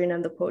 the screen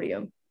and the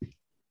podium.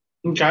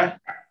 Okay.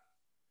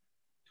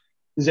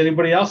 Does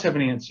anybody else have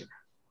an answer?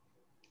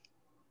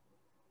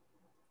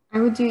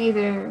 I would do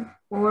either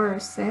 4 or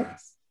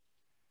 6.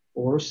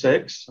 4 or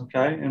 6.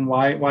 Okay. And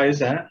why is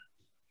that?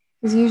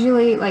 Because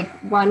usually like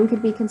 1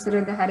 could be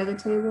considered the head of the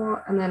table,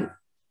 and then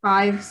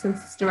 5,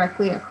 since it's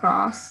directly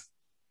across,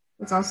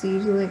 it's also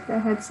usually like the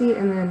head seat,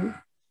 and then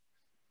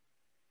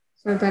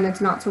so then it's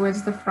not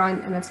towards the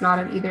front, and it's not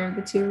at either of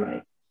the 2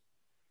 like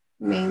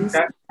main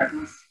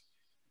seats.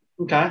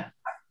 Okay.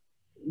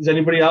 Does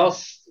anybody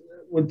else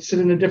would sit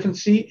in a different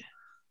seat?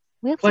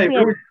 We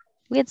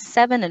had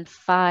 7 and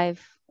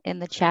 5 in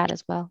the chat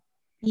as well.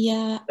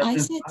 Yeah, I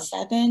said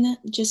 7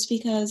 just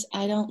because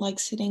I don't like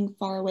sitting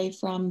far away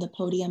from the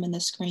podium and the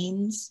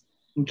screens.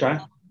 Okay.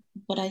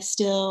 But I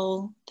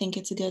still think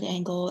it's a good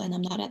angle, and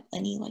I'm not at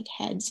any like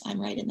heads.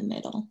 I'm right in the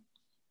middle.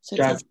 So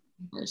it's easy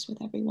to converse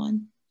with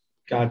everyone.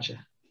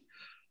 Gotcha.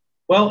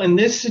 Well, in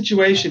this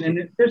situation,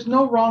 and there's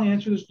no wrong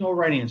answer, there's no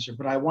right answer,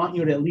 but I want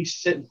you to at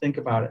least sit and think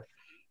about it.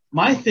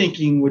 My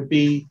thinking would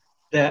be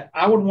that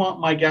I would want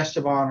my guest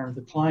of honor,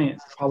 the client,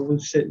 to probably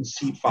sit in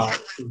seat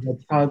 5.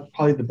 That's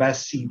probably the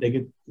best seat. They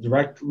get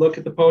direct look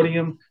at the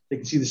podium. They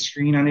can see the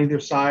screen on either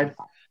side.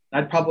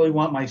 I'd probably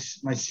want my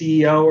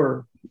CEO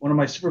or one of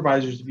my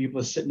supervisors to be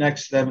able to sit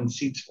next to them in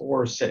seats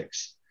 4 or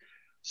 6.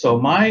 So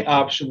my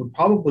option would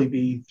probably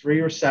be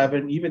 3 or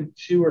 7, even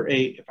 2 or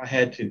 8 if I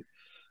had to.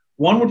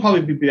 1 would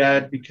probably be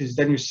bad because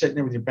then you're sitting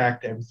there with your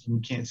back to everything.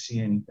 You can't see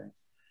anything.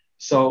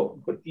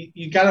 So but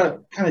you got to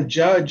kind of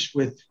judge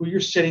with who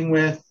you're sitting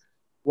with,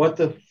 what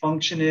the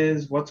function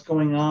is, what's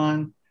going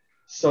on.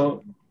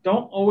 So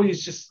don't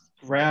always just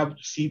grab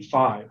seat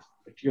 5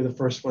 if you're the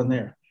first one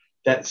there.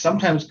 That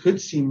sometimes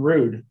could seem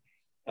rude,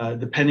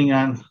 depending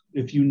on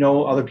if you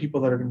know other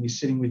people that are going to be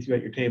sitting with you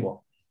at your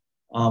table.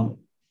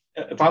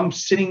 If I'm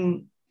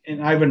sitting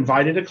and I've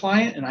invited a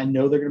client and I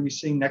know they're going to be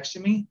sitting next to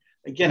me,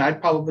 again,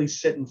 I'd probably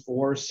sit in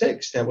 4 or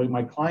 6. That way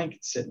my client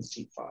can sit in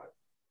seat 5.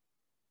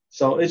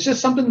 So it's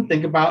just something to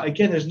think about.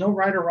 Again, there's no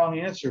right or wrong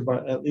answer,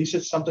 but at least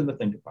it's something to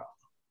think about.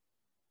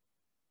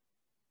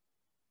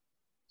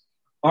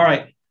 All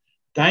right,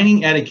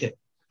 dining etiquette.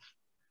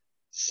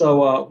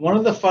 So one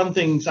of the fun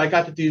things I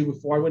got to do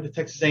before I went to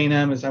Texas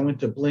A&M is I went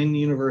to Blinn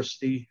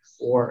University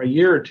for a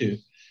year or two.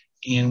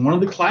 And one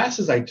of the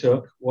classes I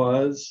took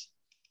was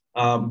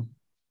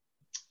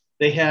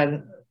they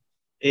had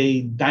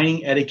a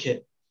dining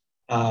etiquette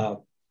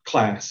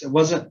class. It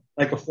wasn't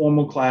like a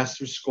formal class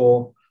through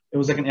school. It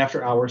was like an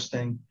after hours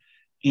thing.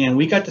 And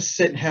we got to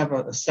sit and have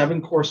a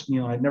 7-course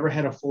meal. I'd never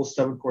had a full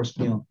 7-course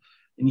meal.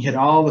 And you had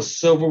all the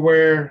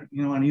silverware,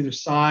 you know, on either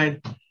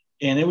side.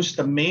 And it was just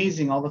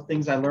amazing, all the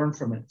things I learned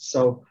from it.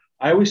 So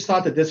I always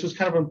thought that this was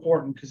kind of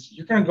important because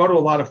you're going to go to a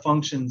lot of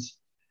functions.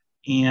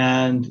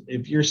 And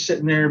if you're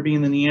sitting there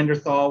being the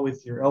Neanderthal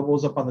with your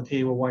elbows up on the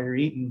table while you're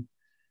eating,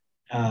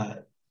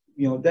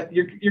 you know, that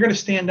you're going to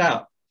stand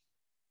out.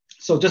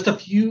 So just a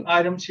few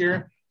items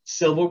here.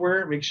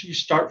 Silverware, make sure you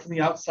start from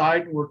the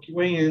outside and work your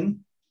way in.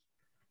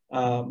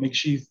 Make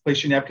sure you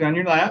place your napkin on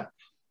your lap.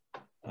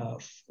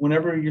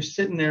 Whenever you're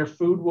sitting there,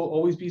 food will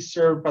always be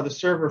served by the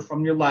server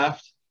from your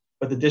left,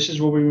 but the dishes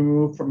will be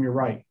removed from your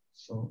right.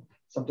 So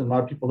something a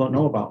lot of people don't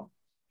know about.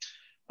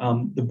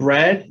 The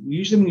bread,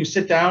 usually when you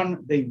sit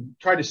down, they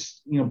try to,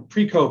 you know,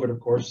 pre-COVID, of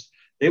course,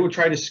 they would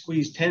try to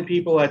squeeze 10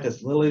 people at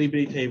this little itty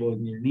bitty table,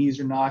 and your knees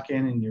are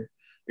knocking and you're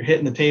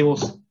hitting the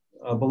tables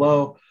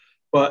below.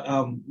 But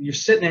you're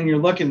sitting there and you're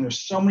looking,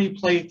 there's so many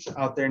plates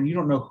out there and you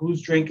don't know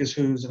whose drink is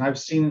whose. And I've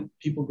seen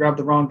people grab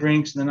the wrong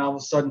drinks and then all of a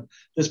sudden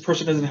this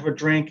person doesn't have a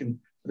drink and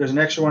there's an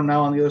extra one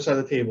now on the other side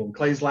of the table. And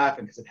Clay's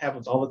laughing because it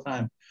happens all the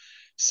time.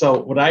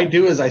 So what I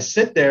do is I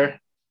sit there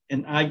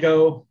and I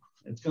go,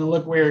 it's going to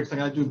look weird because I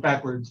got to do it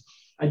backwards.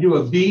 I do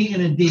a B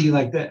and a D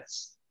like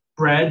this.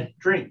 Bread,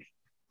 drink.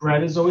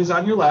 Bread is always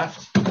on your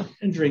left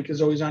and drink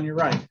is always on your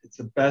right. It's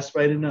the best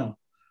way to know.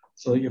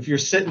 So if you're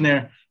sitting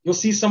there, you'll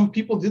see some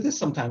people do this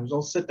sometimes.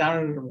 They'll sit down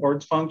at an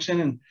awards function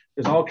and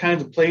there's all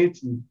kinds of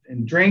plates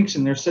and drinks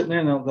and they're sitting there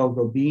and they'll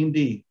go B and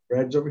D.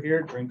 Bread's over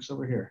here, drinks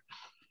over here.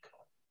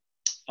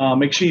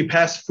 Make sure you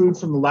pass food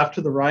from the left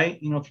to the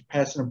right. You know, if you're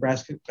passing a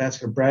basket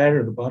of bread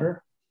or the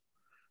butter.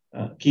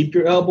 Keep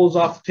your elbows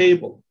off the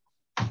table.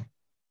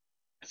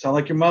 Sound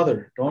like your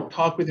mother. Don't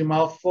talk with your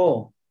mouth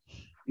full.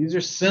 These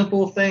are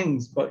simple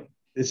things, but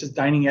this is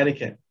dining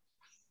etiquette.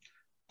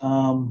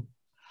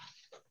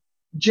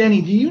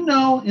 Jenny, do you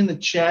know in the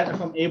chat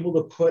if I'm able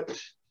to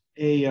put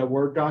a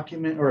Word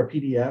document or a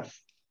PDF?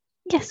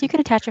 Yes, you can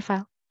attach your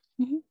file.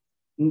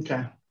 Mm-hmm.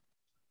 Okay.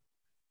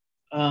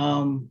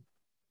 I'm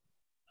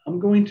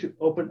going to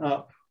open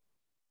up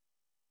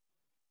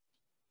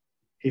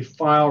a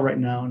file right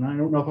now, and I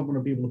don't know if I'm going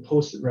to be able to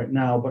post it right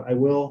now, but I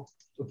will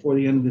before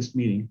the end of this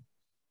meeting.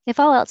 If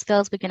all else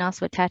fails, we can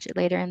also attach it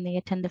later in the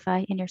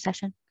Attendify in your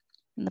session,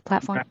 in the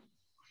platform. Okay.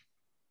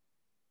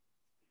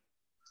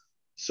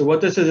 So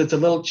what this is, it's a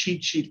little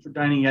cheat sheet for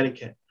dining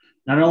etiquette.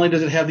 Not only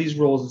does it have these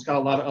rules, it's got a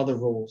lot of other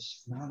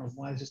rules. I don't know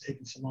why this is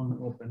taking so long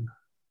to open.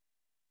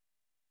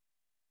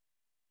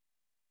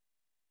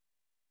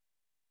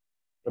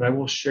 But I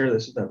will share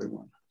this with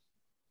everyone.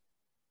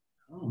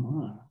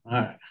 Oh, all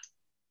right.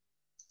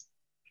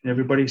 Can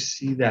everybody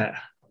see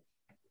that?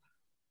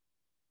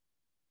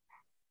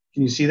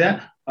 Can you see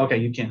that? Okay,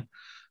 you can.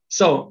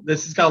 So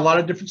this has got a lot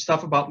of different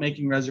stuff about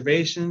making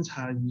reservations,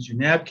 how to use your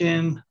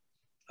napkin,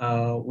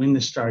 when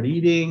to start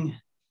eating,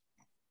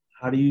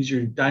 how to use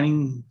your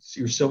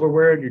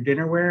silverware, your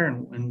dinnerware,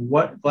 and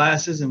what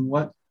glasses and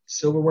what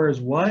silverware is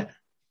what.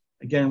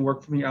 Again,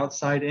 work from the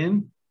outside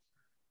in.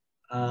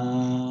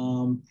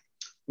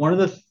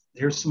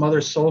 Here's some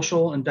other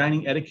social and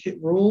dining etiquette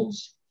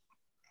rules.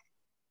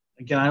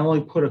 Again, I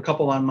only put a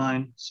couple on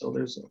mine, so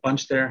there's a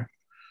bunch there.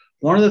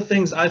 One of the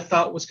things I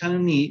thought was kind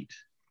of neat,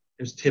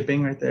 there's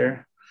tipping right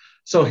there.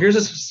 So here's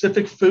a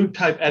specific food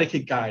type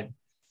etiquette guide.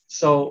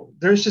 So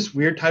there's just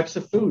weird types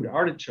of food,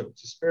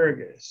 artichokes,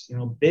 asparagus, you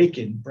know,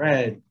 bacon,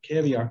 bread,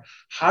 caviar.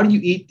 How do you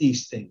eat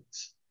these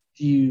things?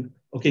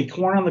 Okay,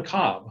 corn on the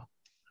cob.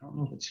 I don't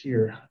know if it's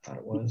here. I thought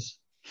it was.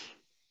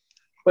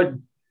 But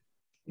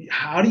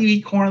how do you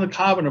eat corn on the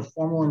cob in a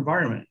formal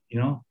environment?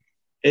 You know,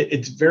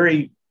 it's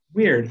very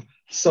weird.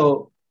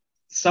 So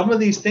some of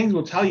these things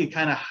will tell you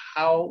kind of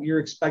how you're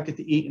expected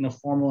to eat in a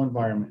formal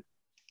environment.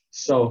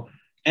 So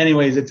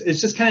anyways,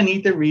 it's just kind of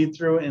neat to read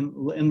through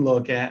and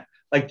look at.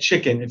 Like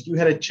chicken, if you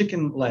had a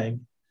chicken leg,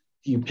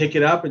 do you pick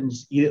it up and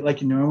just eat it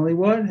like you normally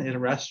would at a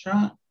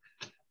restaurant?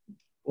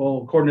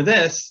 Well, according to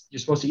this,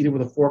 you're supposed to eat it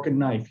with a fork and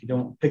knife. You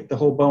don't pick the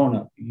whole bone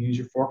up. You use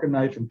your fork and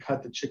knife and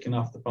cut the chicken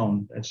off the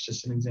bone. That's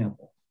just an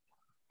example.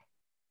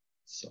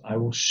 So I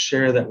will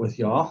share that with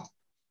y'all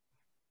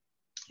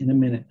in a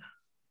minute.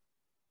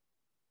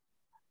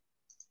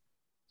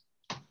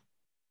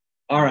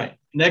 All right,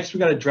 next we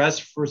got to dress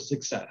for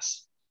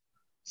success.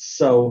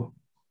 So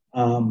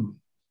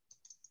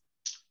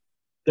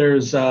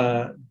there's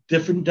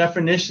different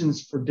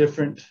definitions for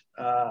different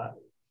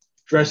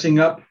dressing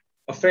up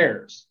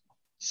affairs.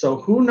 So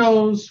who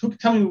can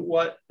tell me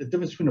what the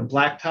difference between a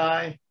black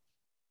tie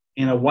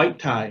and a white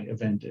tie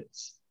event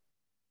is?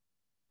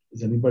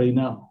 Does anybody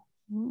know?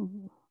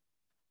 Ooh.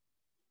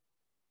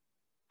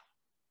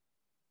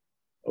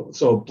 Oh,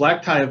 So a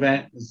black tie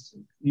event is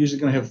usually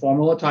going to have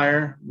formal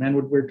attire. Men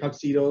would wear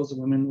tuxedos,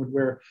 and women would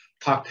wear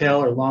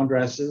cocktail or long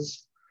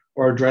dresses,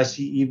 or a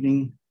dressy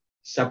evening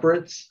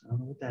separates. I don't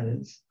know what that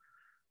is.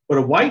 But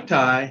a white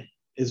tie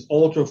is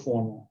ultra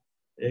formal.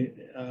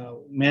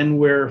 Men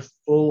wear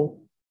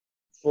full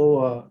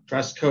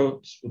dress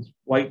coats with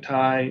white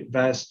tie,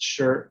 vest,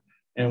 shirt,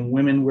 and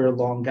women wear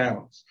long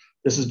gowns.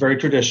 This is very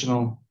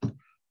traditional.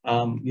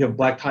 You have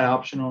black tie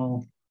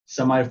optional,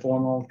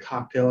 semi-formal,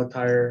 cocktail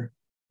attire,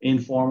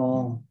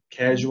 informal,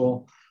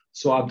 casual.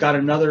 So I've got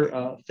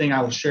another thing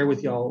I will share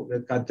with y'all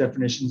that got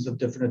definitions of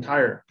different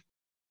attire.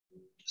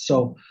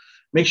 So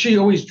make sure you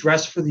always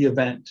dress for the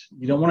event.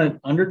 You don't want to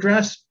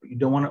underdress, but you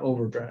don't want to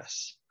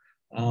overdress.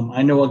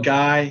 I know a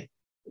guy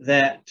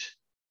that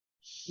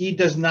he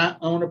does not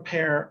own a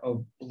pair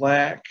of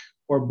black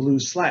or blue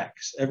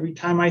slacks. Every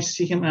time I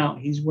see him out,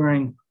 he's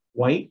wearing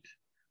white,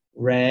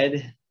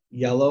 red,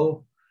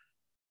 yellow.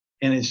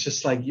 And it's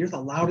just like, you're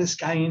the loudest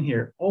guy in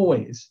here,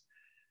 always.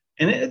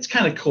 And it's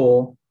kind of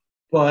cool.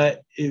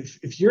 But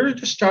if you're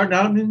just starting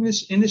out in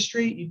this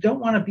industry, you don't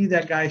want to be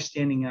that guy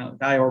standing out,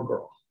 guy or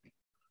girl.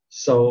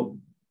 So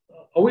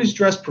always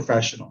dress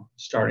professional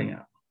starting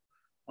out.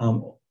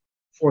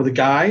 For the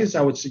guys,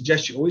 I would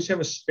suggest you always have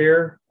a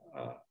spare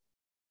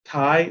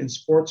tie and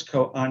sports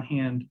coat on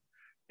hand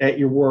at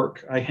your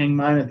work. I hang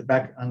mine at the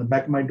back on the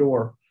back of my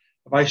door.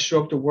 If I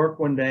show up to work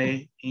one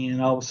day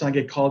and all of a sudden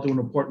I get called to an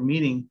important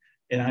meeting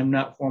and I'm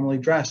not formally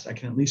dressed, I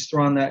can at least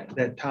throw on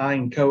that tie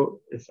and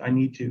coat if I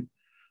need to.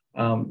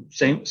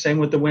 Same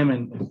with the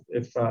women.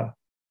 If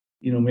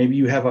you know, maybe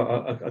you have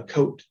a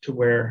coat to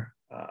wear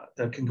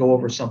that can go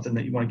over something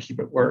that you want to keep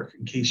at work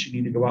in case you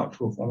need to go out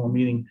to a formal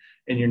meeting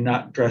and you're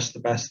not dressed the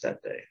best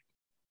that day.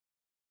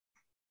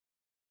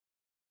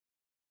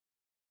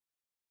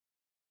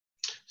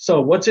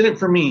 So what's in it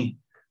for me?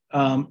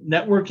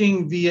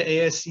 Networking via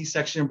ASC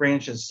section and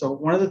branches. So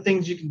one of the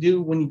things you can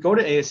do when you go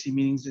to ASC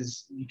meetings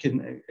is you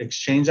can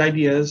exchange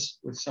ideas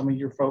with some of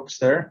your folks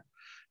there.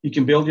 You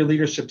can build your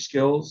leadership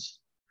skills.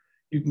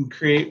 You can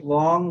create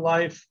long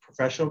life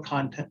professional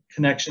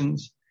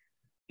connections.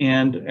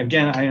 And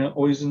again, I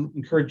always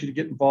encourage you to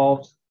get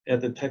involved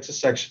at the Texas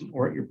section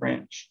or at your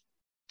branch.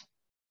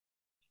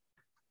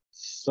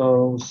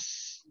 So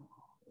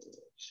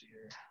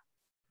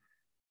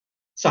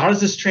how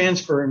does this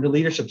transfer into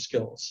leadership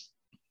skills?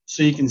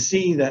 So you can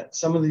see that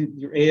some of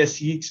your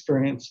ASC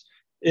experience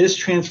is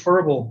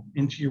transferable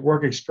into your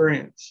work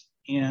experience.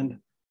 And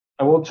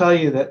I will tell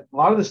you that a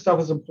lot of this stuff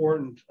is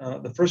important.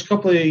 The first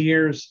couple of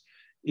years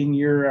in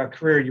your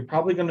career, you're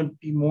probably going to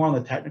be more on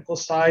the technical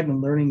side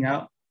and learning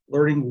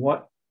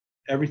what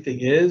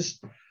everything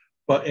is.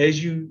 But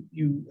as you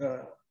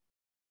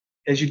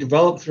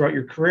develop throughout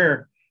your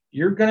career,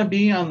 you're going to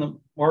be on the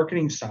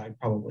marketing side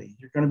probably.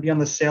 You're going to be on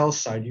the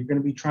sales side. You're going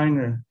to be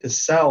trying to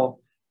sell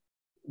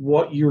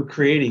what you're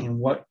creating and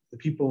what the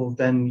people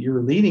then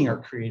you're leading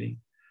are creating.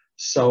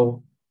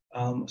 So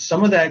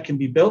some of that can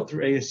be built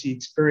through ASC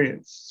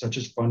experience, such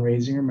as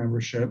fundraising or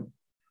membership.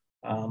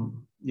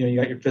 You know, you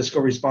got your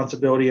fiscal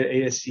responsibility at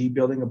ASC,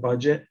 building a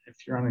budget if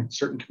you're on a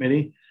certain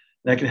committee.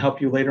 That can help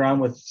you later on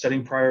with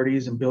setting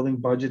priorities and building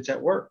budgets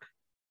at work.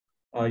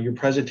 Your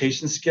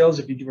presentation skills,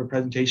 if you give a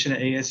presentation at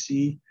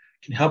ASC,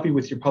 can help you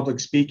with your public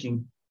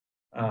speaking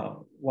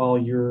while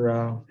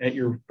you're at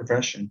your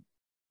profession.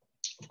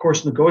 Of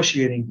course,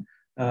 negotiating.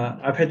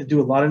 I've had to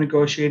do a lot of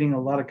negotiating, a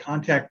lot of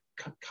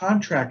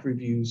contract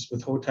reviews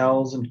with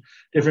hotels and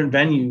different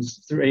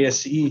venues through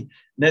ASCE. And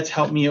that's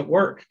helped me at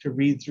work to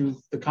read through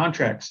the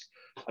contracts.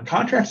 A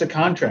contract's a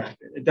contract.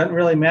 It doesn't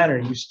really matter.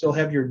 You still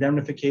have your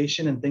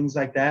indemnification and things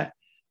like that.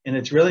 And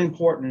it's really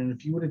important. And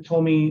if you would have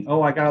told me,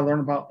 oh, I got to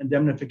learn about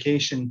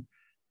indemnification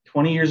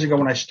 20 years ago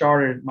when I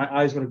started, my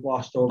eyes would have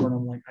glossed over. And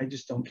I'm like, I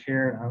just don't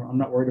care. I'm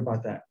not worried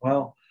about that.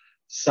 Well,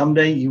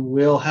 someday you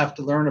will have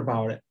to learn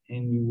about it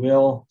and you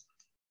will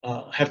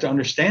have to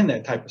understand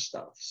that type of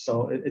stuff.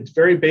 So it's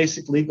very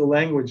basic legal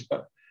language,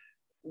 but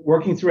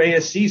working through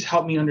ASCs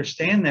helped me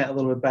understand that a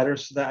little bit better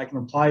so that I can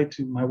apply it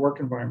to my work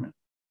environment.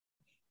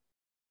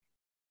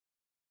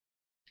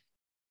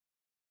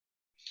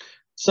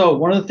 So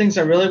one of the things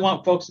I really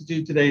want folks to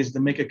do today is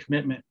to make a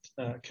commitment,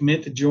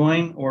 commit to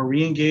join or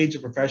re-engage a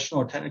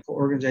professional or technical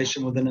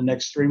organization within the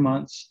next 3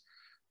 months.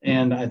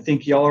 And I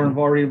think y'all are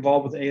already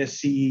involved with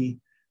ASCE.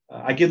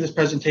 I give this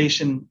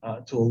presentation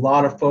to a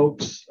lot of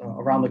folks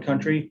around the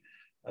country.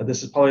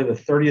 This is probably the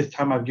 30th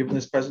time I've given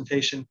this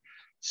presentation.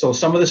 So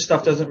some of this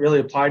stuff doesn't really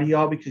apply to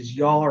y'all because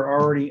y'all are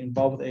already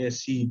involved with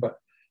ASCE, but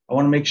I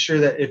want to make sure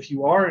that if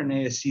you are in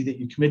ASCE that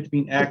you commit to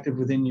being active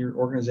within your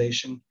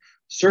organization,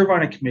 serve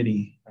on a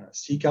committee,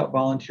 seek out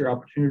volunteer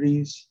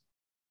opportunities,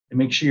 and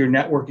make sure you're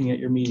networking at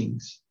your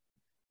meetings.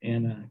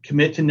 And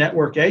commit to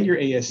network at your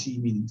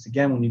ASCE meetings.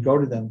 Again, when you go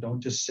to them, don't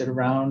just sit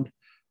around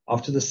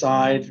off to the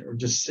side or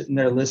just sitting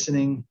there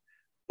listening,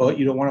 but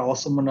you don't want to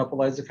also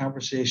monopolize the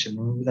conversation.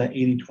 Remember that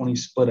 80-20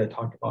 split I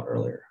talked about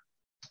earlier.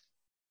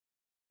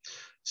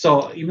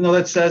 So even though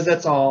that says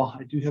that's all,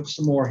 I do have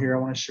some more here I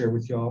want to share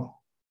with y'all.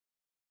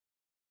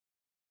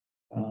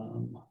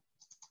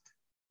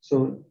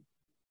 So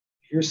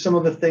here's some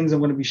of the things I'm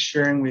going to be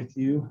sharing with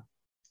you.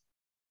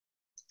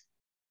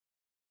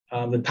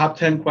 The top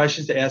 10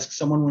 questions to ask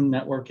someone when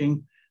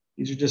networking.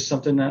 These are just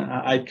something that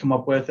I'd come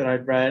up with that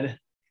I'd read.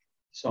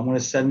 So I'm going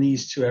to send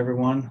these to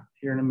everyone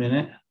here in a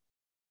minute.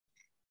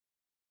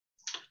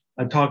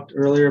 I talked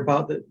earlier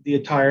about the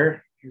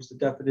attire. Here's the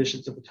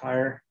definitions of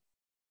attire.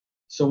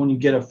 So when you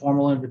get a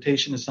formal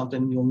invitation to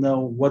something, you'll know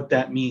what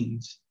that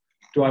means.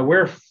 Do I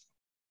wear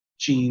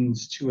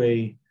jeans to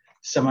a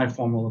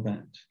semi-formal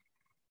event?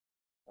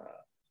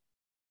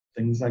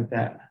 Things like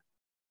that.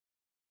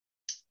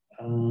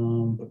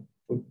 I'm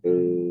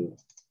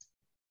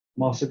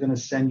also going to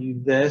send you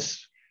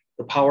this,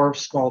 The Power of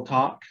Small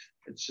Talk.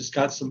 It's just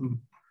got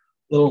some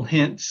little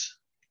hints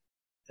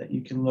that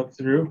you can look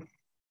through.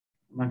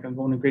 I'm not going to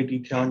go into great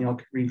detail, and y'all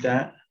can read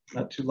that.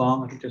 Not too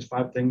long. I think there's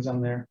 5 things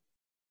on there.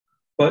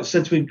 But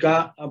since we've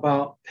got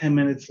about 10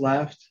 minutes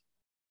left,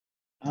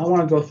 I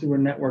want to go through a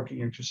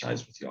networking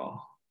exercise with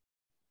y'all.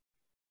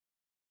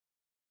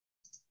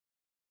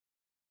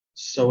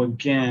 So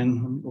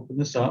again, let me open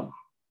this up.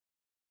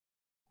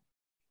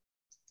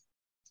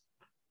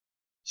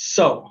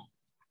 So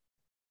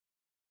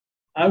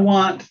I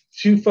want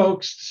 2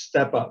 folks to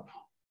step up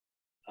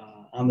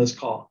on this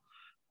call.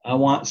 I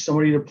want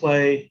somebody to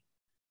play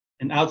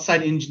an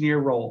outside engineer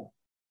role.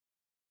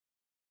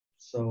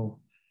 So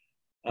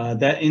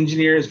that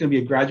engineer is going to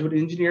be a graduate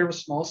engineer of a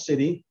small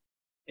city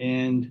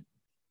and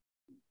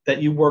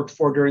that you worked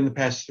for during the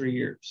past 3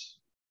 years.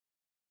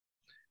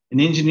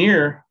 An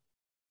engineer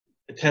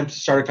attempts to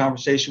start a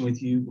conversation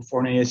with you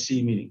before an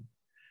ASC meeting.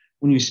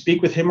 When you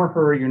speak with him or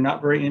her, you're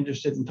not very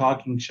interested in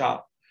talking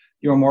shop.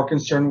 You are more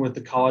concerned with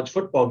the college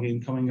football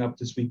game coming up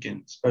this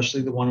weekend,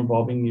 especially the one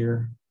involving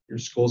your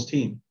school's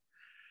team.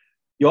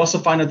 You also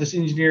find out this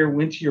engineer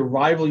went to your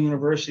rival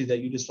university that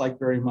you dislike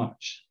very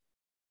much.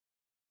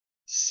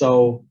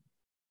 So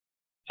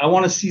I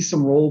want to see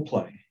some role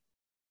play.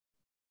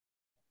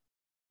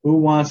 Who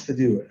wants to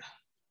do it?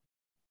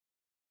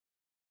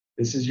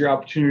 This is your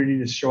opportunity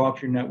to show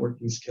off your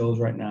networking skills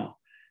right now.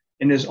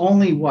 And there's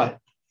only, what,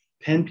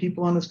 10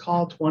 people on this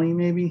call, 20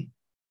 maybe?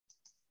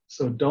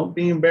 So don't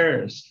be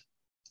embarrassed.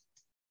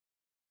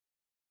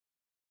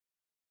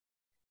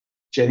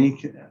 Jenny,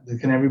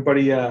 can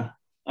everybody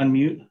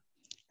unmute?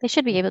 They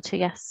should be able to,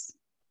 yes.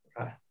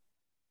 Okay.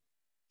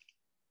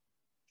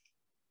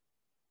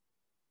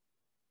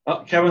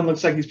 Oh, Kevin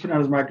looks like he's putting on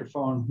his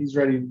microphone. He's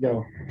ready to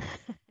go.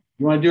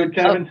 You want to do it,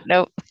 Kevin? Oh,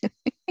 no.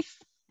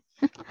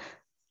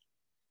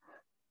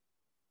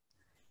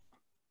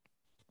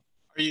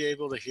 Are you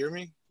able to hear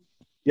me?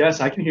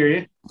 Yes, I can hear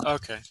you.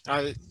 Okay,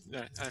 I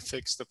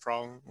fixed the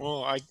problem.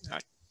 Well, I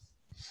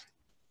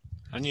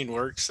need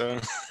work,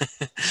 so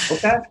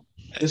Okay.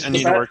 I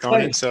need to work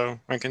on it, so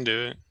I can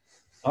do it.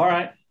 All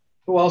right.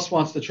 Who else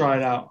wants to try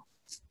it out?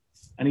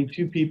 I need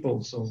 2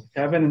 people, so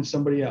Kevin and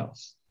somebody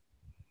else.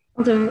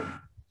 I'll do it.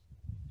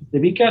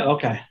 Devika?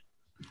 Okay.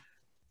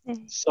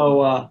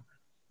 So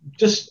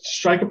just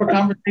strike up a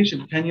conversation.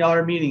 Pretend y'all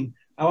are meeting.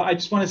 I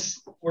just want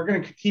to, we're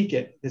going to critique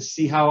it to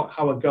see how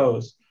it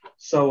goes.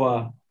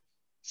 So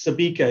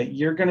Sabika,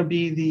 you're going to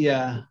be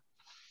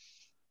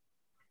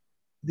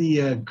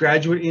the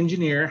graduate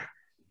engineer,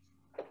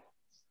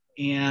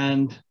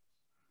 and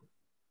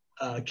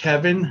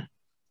Kevin,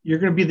 you're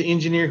going to be the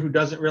engineer who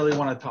doesn't really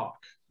want to talk.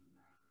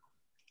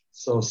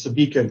 So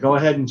Sabika, go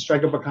ahead and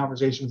strike up a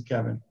conversation with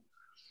Kevin.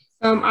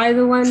 Am I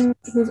the one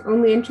who's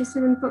only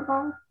interested in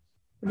football?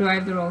 Or do I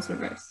have the roles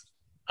reversed?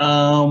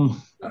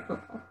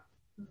 Football.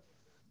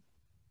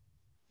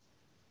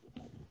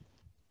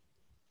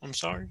 I'm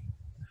sorry.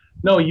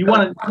 No, you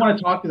want to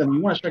talk to them.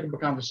 You want to strike up a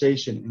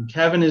conversation. And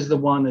Kevin is the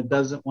one that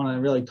doesn't want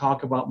to really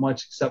talk about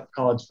much except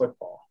college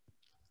football.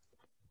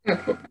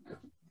 Okay.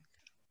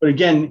 But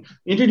again,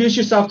 introduce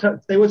yourself,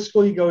 say what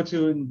school you go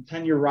to, and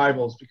 10 your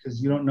rivals, because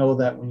you don't know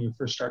that when you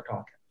first start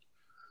talking.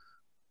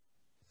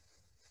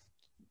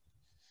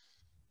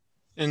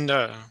 And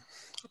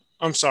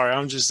I'm sorry,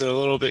 I'm just a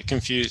little bit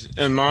confused.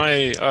 Am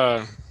I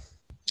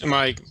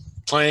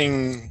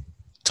playing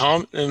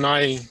Tom? Am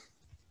I?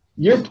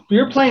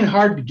 You're playing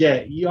hard to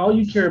get. All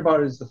you care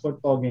about is the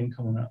football game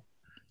coming up.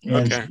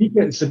 And Okay.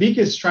 Sabika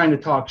is trying to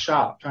talk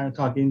shop, trying to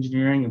talk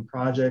engineering and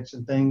projects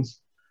and things.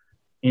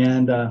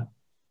 And all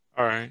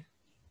right.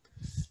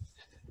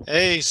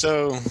 Hey,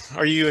 so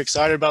are you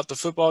excited about the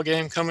football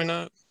game coming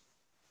up?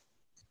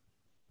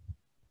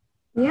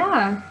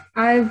 Yeah,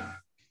 I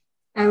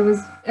was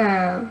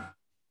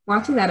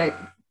watching that.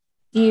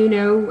 Do you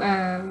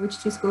know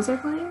which 2 schools are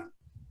playing?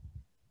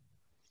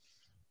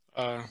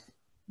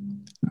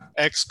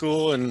 X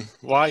school and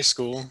Y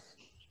school.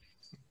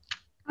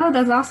 Oh,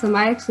 that's awesome.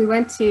 I actually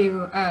went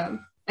to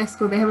F.ASCE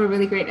school. They have a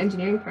really great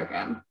engineering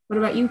program. What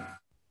about you?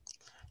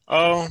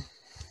 Oh,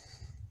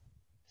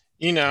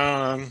 you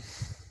know,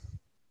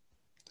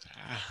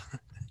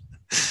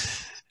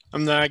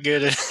 I'm not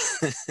good at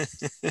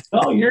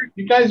oh, you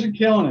guys are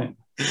killing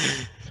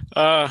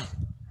it.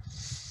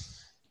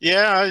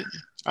 Yeah,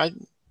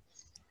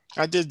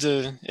 I did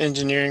the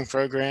engineering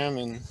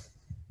program,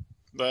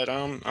 but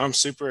I'm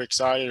super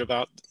excited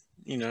about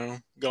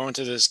going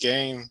to this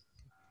game.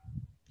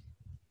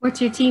 What's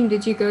your team?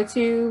 Did you go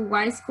to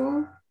Y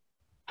school?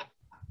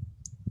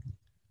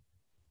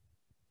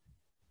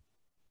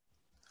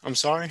 I'm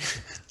sorry.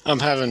 I'm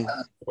having.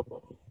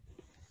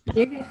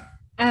 You're good.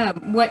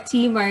 What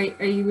team are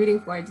you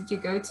rooting for? Did you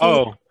go to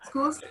Oh,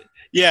 schools?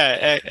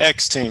 yeah,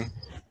 X team.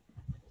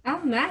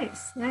 Oh,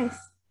 nice, nice.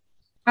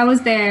 How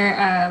was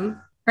their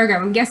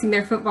program? I'm guessing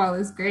their football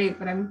is great,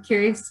 but I'm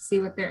curious to see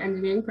what their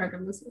engineering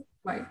program was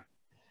like.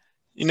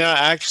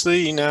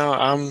 Actually,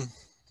 I'm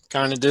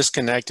kind of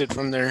disconnected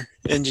from their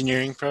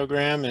engineering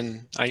program,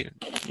 and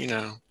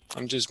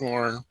I'm just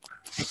more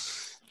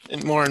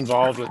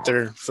involved with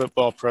their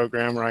football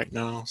program right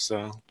now.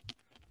 So.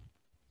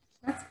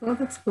 That's cool.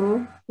 That's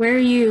cool. Where are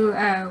you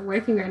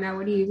working right now?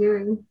 What are you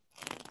doing?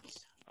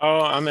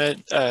 Oh, I'm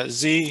at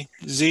Z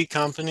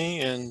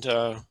Company, and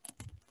I'm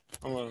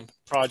a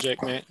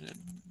project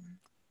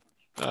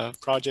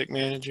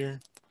manager.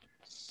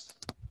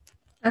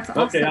 That's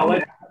Okay,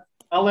 awesome.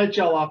 I'll let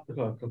y'all off the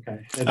hook.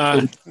 Okay.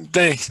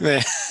 Thanks,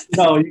 man.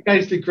 No, you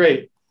guys did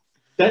great.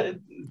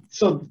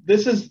 So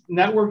this is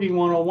networking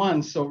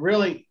 101. So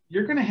really,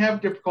 you're going to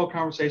have difficult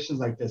conversations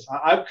like this.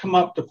 I've come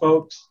up to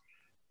folks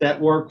that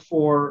work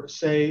for,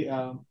 say,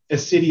 a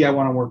city I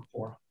want to work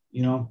for,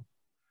 and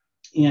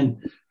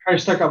try to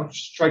strike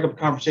up a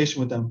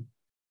conversation with them,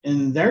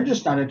 and they're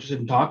just not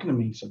interested in talking to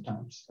me.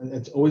 Sometimes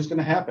it's always going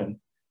to happen,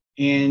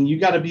 and you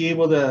got to be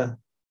able to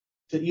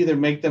either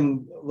make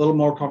them a little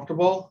more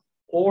comfortable,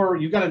 or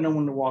you got to know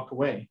when to walk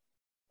away.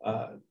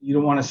 You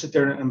don't want to sit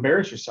there and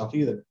embarrass yourself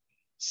either.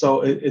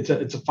 So it's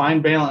a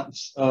fine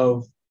balance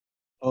of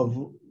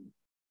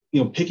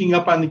picking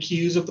up on the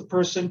cues of the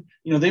person.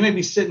 They may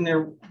be sitting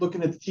there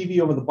looking at the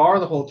TV over the bar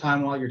the whole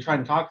time while you're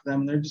trying to talk to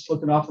them. And they're just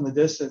looking off in the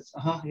distance.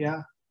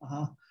 Yeah.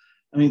 I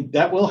mean,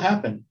 that will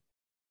happen.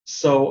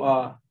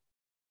 So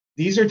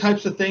these are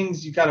types of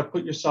things you got to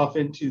put yourself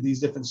into, these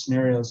different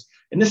scenarios.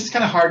 And this is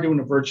kind of hard doing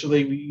it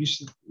virtually. We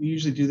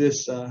usually do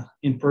this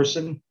in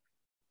person.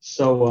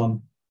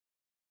 So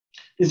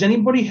does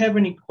anybody have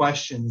any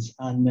questions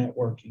on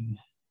networking,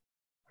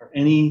 or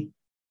any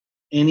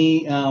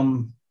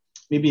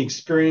maybe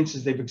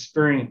experiences they've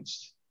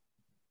experienced?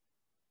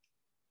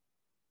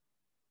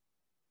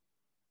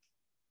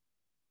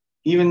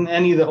 Even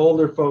any of the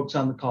older folks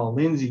on the call.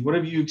 Lindsay, what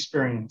have you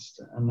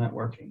experienced on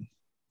networking?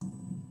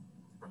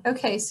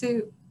 Okay,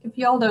 so if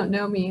y'all don't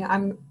know me,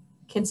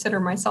 consider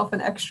myself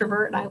an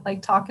extrovert and I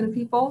like talking to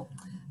people.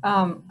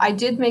 I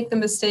did make the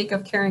mistake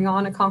of carrying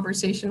on a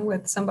conversation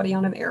with somebody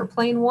on an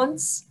airplane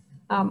once.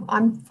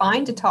 I'm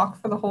fine to talk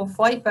for the whole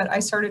flight, but I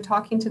started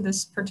talking to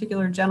this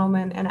particular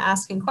gentleman and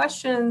asking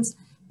questions,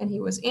 and he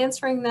was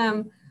answering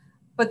them.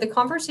 But the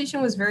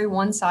conversation was very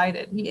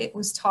one-sided. He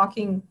was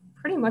talking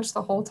pretty much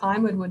the whole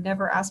time and would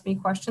never ask me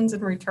questions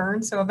in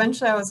return. So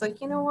eventually I was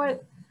like, you know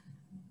what?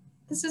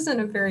 This isn't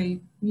a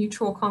very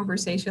mutual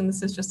conversation.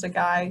 This is just a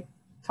guy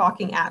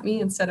talking at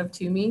me instead of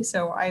to me.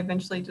 So I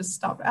eventually just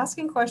stopped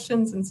asking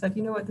questions and said,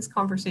 you know what? This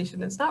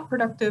conversation is not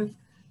productive.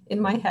 In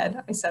my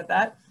head, I said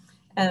that.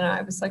 And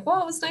I was like,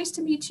 well, it was nice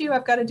to meet you.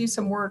 I've got to do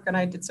some work. And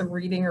I did some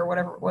reading or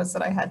whatever it was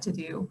that I had to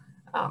do.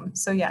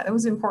 So yeah, it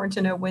was important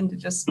to know when to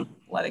just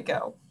let it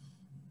go.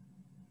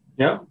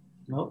 Yeah,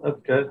 no, that's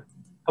good.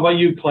 How about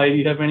you, Clay? Do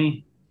you have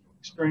any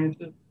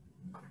experiences?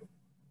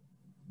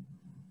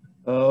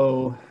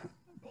 Oh,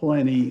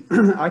 plenty.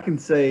 I can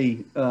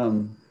say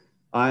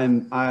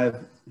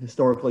I've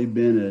historically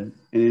been an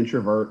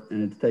introvert,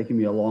 and it's taken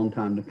me a long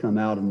time to come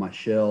out of my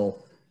shell.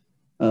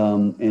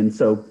 And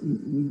so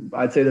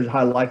I'd say there's a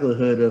high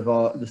likelihood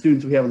of the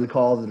students we have on the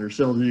call that are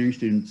civil engineering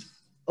students.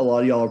 A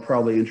lot of y'all are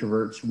probably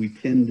introverts. We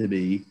tend to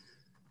be.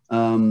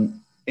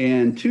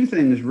 And two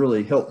things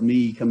really helped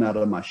me come out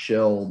of my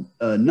shell.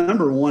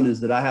 Number one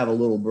is that I have a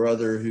little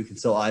brother who can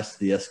sell ice to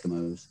the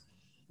Eskimos.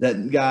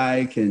 That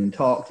guy can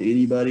talk to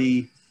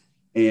anybody.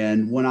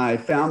 And when I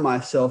found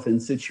myself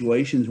in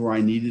situations where I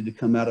needed to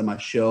come out of my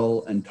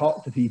shell and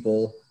talk to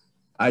people,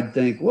 I'd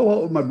think, well,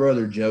 what would my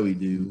brother Joey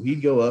do?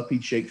 He'd go up,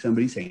 he'd shake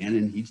somebody's hand,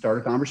 and he'd start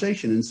a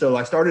conversation. And so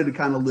I started to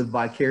kind of live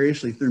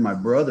vicariously through my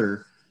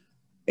brother,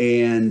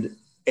 and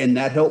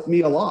that helped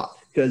me a lot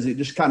because it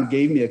just kind of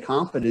gave me a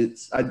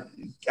confidence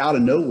out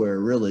of nowhere,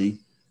 really.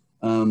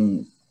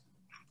 Man,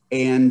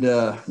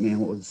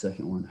 what was the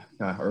second one?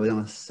 Early on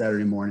a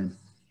Saturday morning.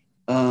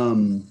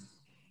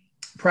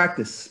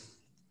 Practice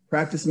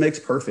makes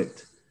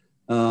perfect.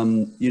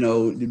 Being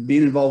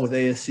involved with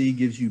ASC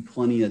gives you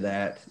plenty of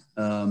that.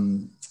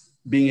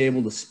 Being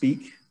able to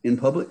speak in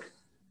public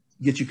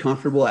gets you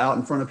comfortable out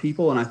in front of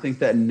people. And I think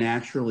that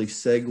naturally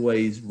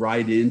segues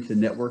right into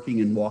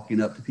networking and walking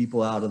up to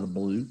people out of the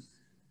blue.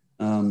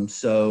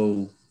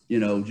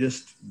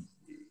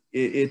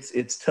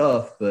 It's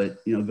tough,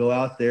 but, go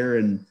out there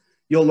and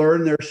you'll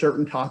learn there are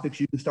certain topics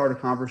you can start a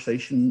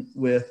conversation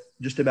with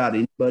just about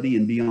anybody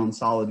and be on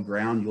solid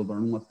ground. You'll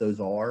learn what those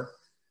are,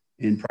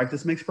 and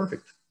practice makes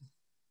perfect.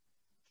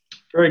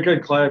 Very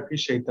good, Clay. I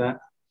appreciate that.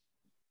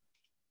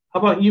 How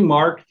about you,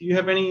 Mark? Do you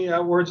have any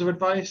words of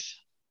advice?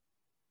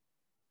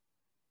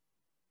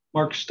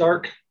 Mark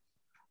Stark.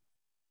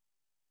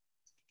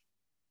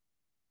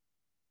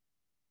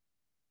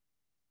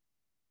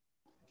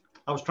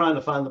 I was trying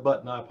to find the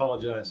button. I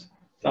apologize.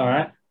 All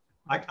right.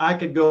 I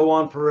could go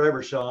on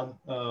forever, Sean.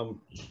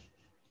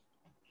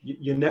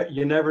 You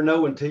never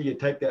know until you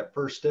take that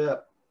first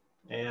step.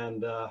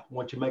 And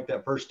once you make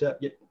that first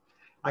step,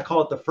 I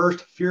call it the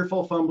first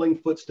fearful, fumbling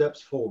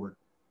footsteps forward.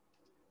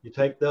 You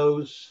take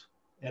those,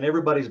 and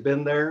everybody's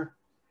been there.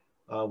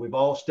 We've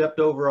all stepped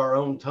over our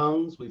own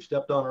tongues. We've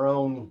stepped on our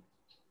own,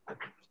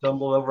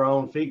 stumbled over our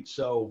own feet.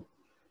 So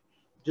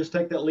just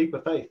take that leap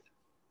of faith.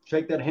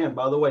 Shake that hand.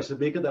 By the way,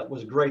 Sabika, that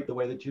was great the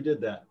way that you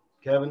did that.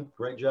 Kevin,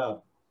 great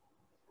job.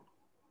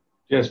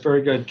 Yes,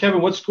 very good.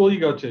 Kevin, what school you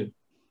go to?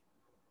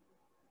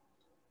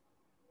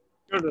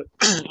 I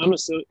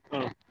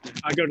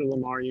go to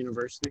Lamar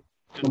University.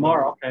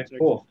 Lamar, okay,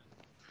 cool.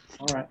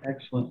 All right,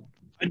 excellent.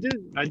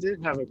 I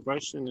did have a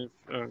question.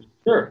 If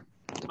sure.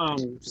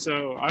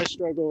 So I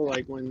struggle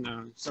like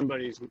when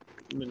somebody's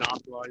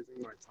monopolizing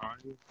my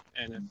time,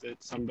 and if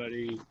it's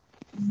somebody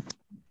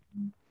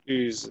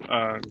who's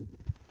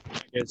I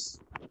guess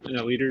in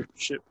a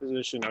leadership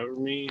position over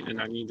me,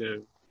 and I need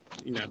to,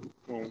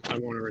 well, I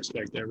want to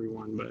respect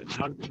everyone, but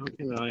how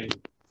can I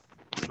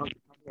how do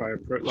I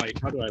approach,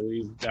 how do I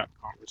lead that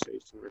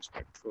conversation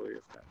respectfully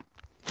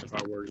if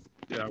I were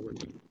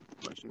to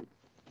question?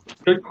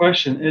 Good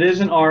question. It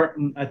is an art,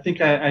 and I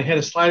think I had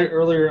a slide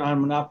earlier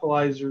on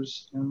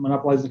monopolizers and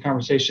monopolizing the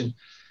conversation.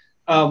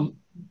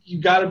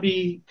 You got to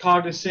be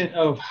cognizant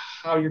of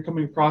how you're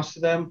coming across to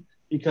them,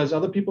 because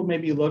other people may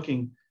be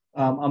looking.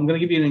 I'm going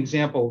to give you an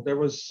example. There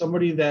was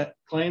somebody that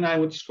Clay and I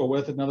went to school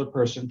with, another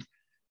person,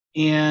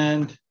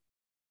 and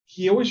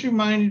he always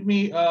reminded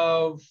me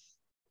of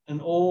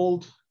an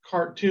old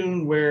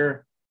cartoon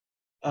where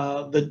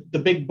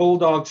the big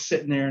bulldog's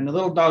sitting there and the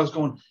little dog's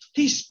going,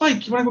 "Hey,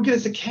 Spike, you want to go get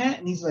us a cat?"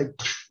 And he's like,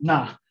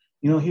 "Nah."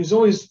 He was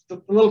always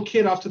the little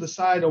kid off to the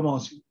side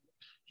almost.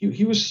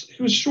 He was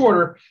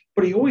shorter,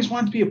 but he always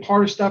wanted to be a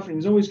part of stuff, and he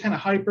was always kind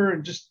of hyper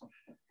and just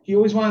he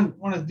always wanted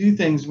to do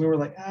things. And we were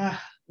like,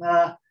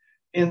 nah.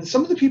 And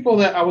some of the people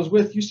that I was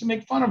with used to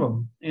make fun of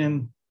him,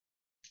 and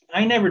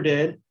I never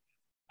did.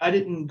 I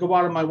didn't go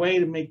out of my way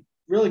to make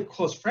really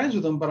close friends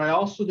with him, but I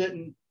also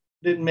didn't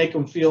make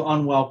him feel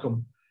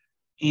unwelcome.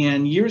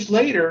 And years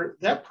later,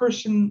 that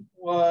person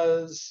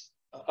was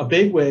a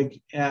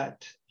bigwig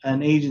at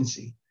an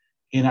agency,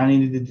 and I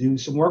needed to do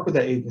some work with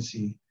that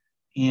agency.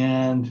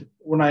 And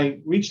when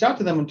I reached out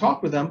to them and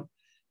talked with them,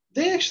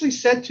 they actually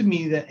said to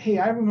me that, "Hey,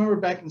 I remember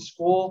back in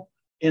school,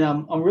 and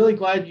I'm really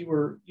glad you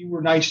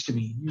were nice to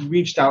me. You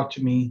reached out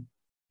to me."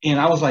 And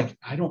I was like,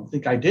 I don't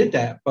think I did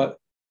that, but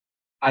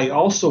I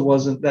also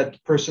wasn't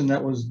that person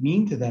that was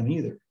mean to them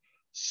either.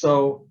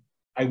 So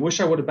I wish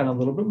I would have been a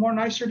little bit more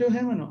nicer to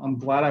him, and I'm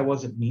glad I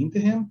wasn't mean to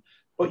him.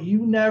 But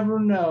you never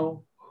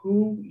know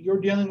who you're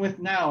dealing with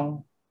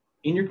now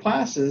in your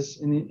classes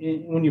and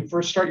when you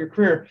first start your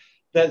career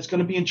that's going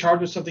to be in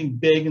charge of something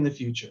big in the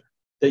future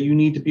that you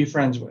need to be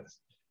friends with.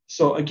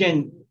 So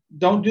again,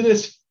 don't do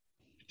this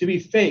to be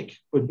fake,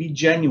 but be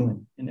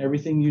genuine in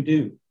everything you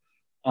do,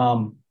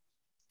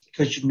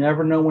 because you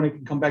never know when it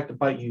can come back to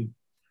bite you.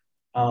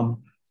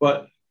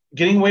 But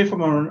getting away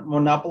from a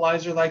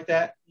monopolizer like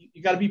that,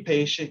 you got to be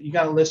patient. You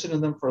got to listen to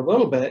them for a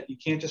little bit. You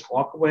can't just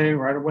walk away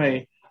right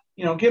away.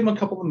 Give them a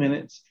couple of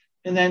minutes,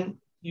 and then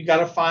you got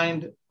to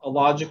find a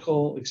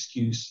logical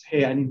excuse.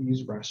 Hey, I need to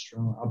use the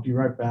restroom. I'll be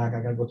right back.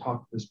 I got to go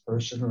talk to this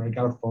person, or I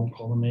got a phone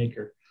call to make,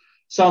 or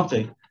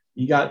something.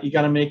 You got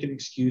to make an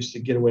excuse to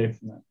get away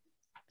from that.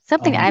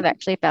 Something I've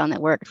actually found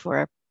that worked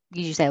for,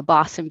 you say a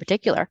boss in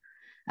particular,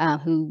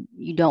 who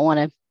you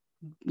have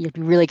to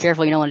be really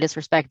careful. You don't want to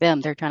disrespect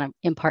them. They're trying to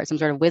impart some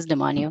sort of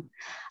wisdom on you.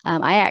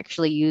 I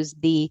actually use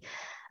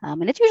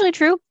and it's usually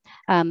true.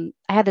 I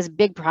had this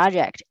big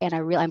project, and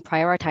I'm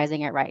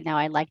prioritizing it right now.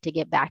 I'd like to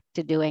get back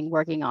to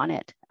working on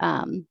it.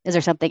 Is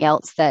there something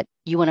else that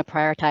you want to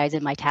prioritize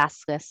in my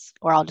task list,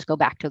 or I'll just go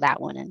back to that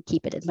one and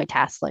keep it as my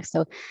task list?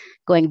 So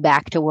going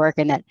back to work,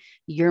 and that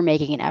you're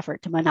making an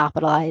effort to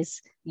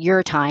monopolize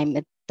your time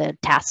at the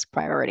task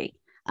priority,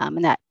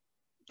 and that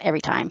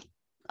every time.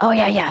 Oh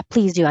yeah,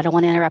 please do. I don't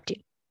want to interrupt you.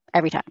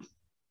 Every time.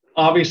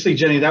 Obviously,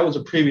 Jenny, that was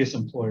a previous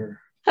employer.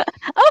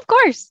 Of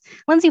course.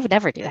 Lindsay would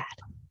never do that.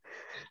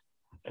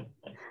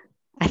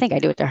 I think I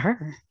do it to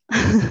her.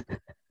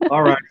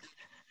 All right.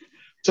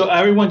 So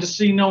everyone, just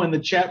so you know, in the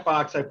chat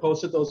box, I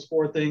posted those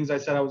 4 things I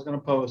said I was going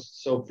to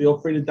post. So feel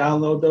free to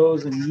download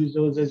those and use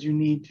those as you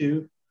need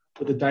to,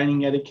 with the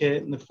dining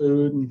etiquette and the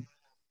food and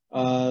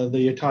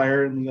the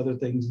attire and the other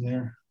things in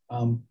there.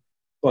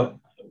 But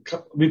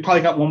we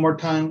probably got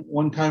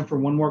one time for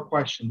one more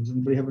question. Does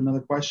anybody have another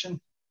question?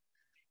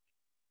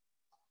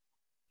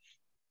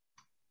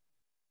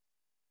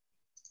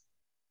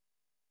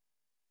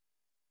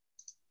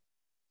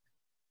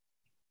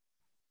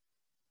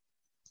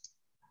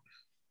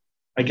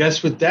 I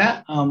guess with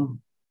that,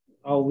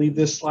 I'll leave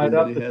this slide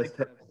up to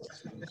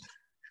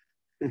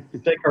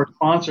take our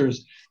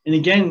sponsors. And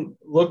again,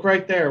 look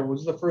right there.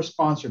 What's the first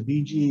sponsor?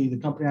 BGE, the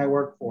company I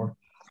work for.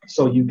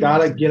 So you got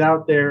to get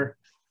out there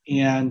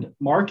and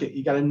market.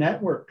 You got to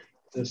network.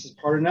 This is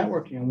part of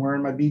networking. I'm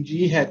wearing my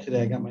BGE hat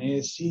today. I got my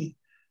ASC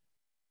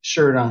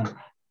shirt on.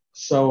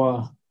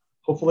 So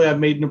hopefully I've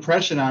made an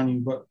impression on you.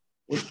 But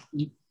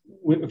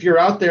if you're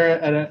out there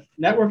at a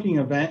networking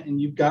event and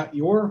you've got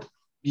your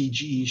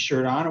BGE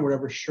shirt on or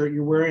whatever shirt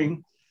you're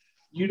wearing,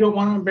 you don't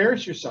want to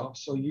embarrass yourself.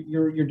 So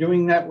you're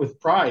doing that with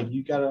pride.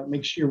 You got to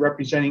make sure you're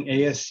representing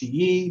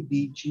ASCE,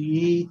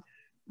 BGE,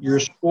 your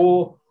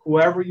school,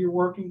 whoever you're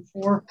working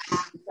for.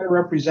 You got to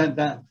represent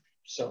them.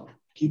 So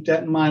keep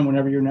that in mind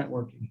whenever you're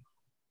networking.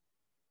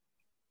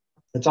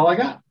 That's all I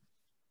got.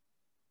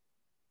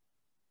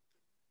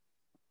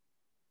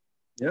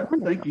 Yeah,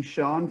 thank you,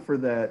 Sean, for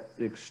that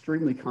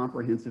extremely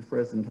comprehensive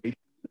presentation.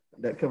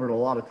 That covered a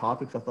lot of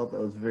topics. I thought that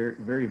was very,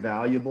 very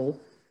valuable.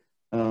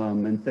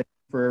 And thank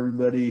you for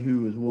everybody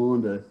who was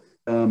willing to.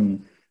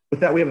 With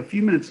that, we have a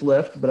few minutes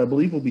left, but I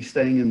believe we'll be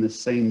staying in the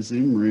same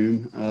Zoom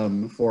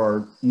room for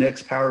our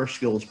next Power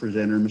Skills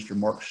presenter, Mr.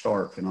 Mark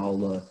Stark. And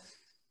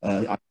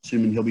I'm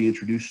assuming he'll be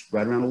introduced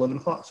right around 11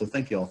 o'clock. So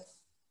thank you all.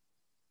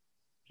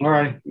 All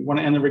right. You want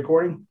to end the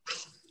recording?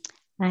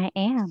 I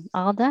am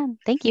all done.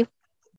 Thank you.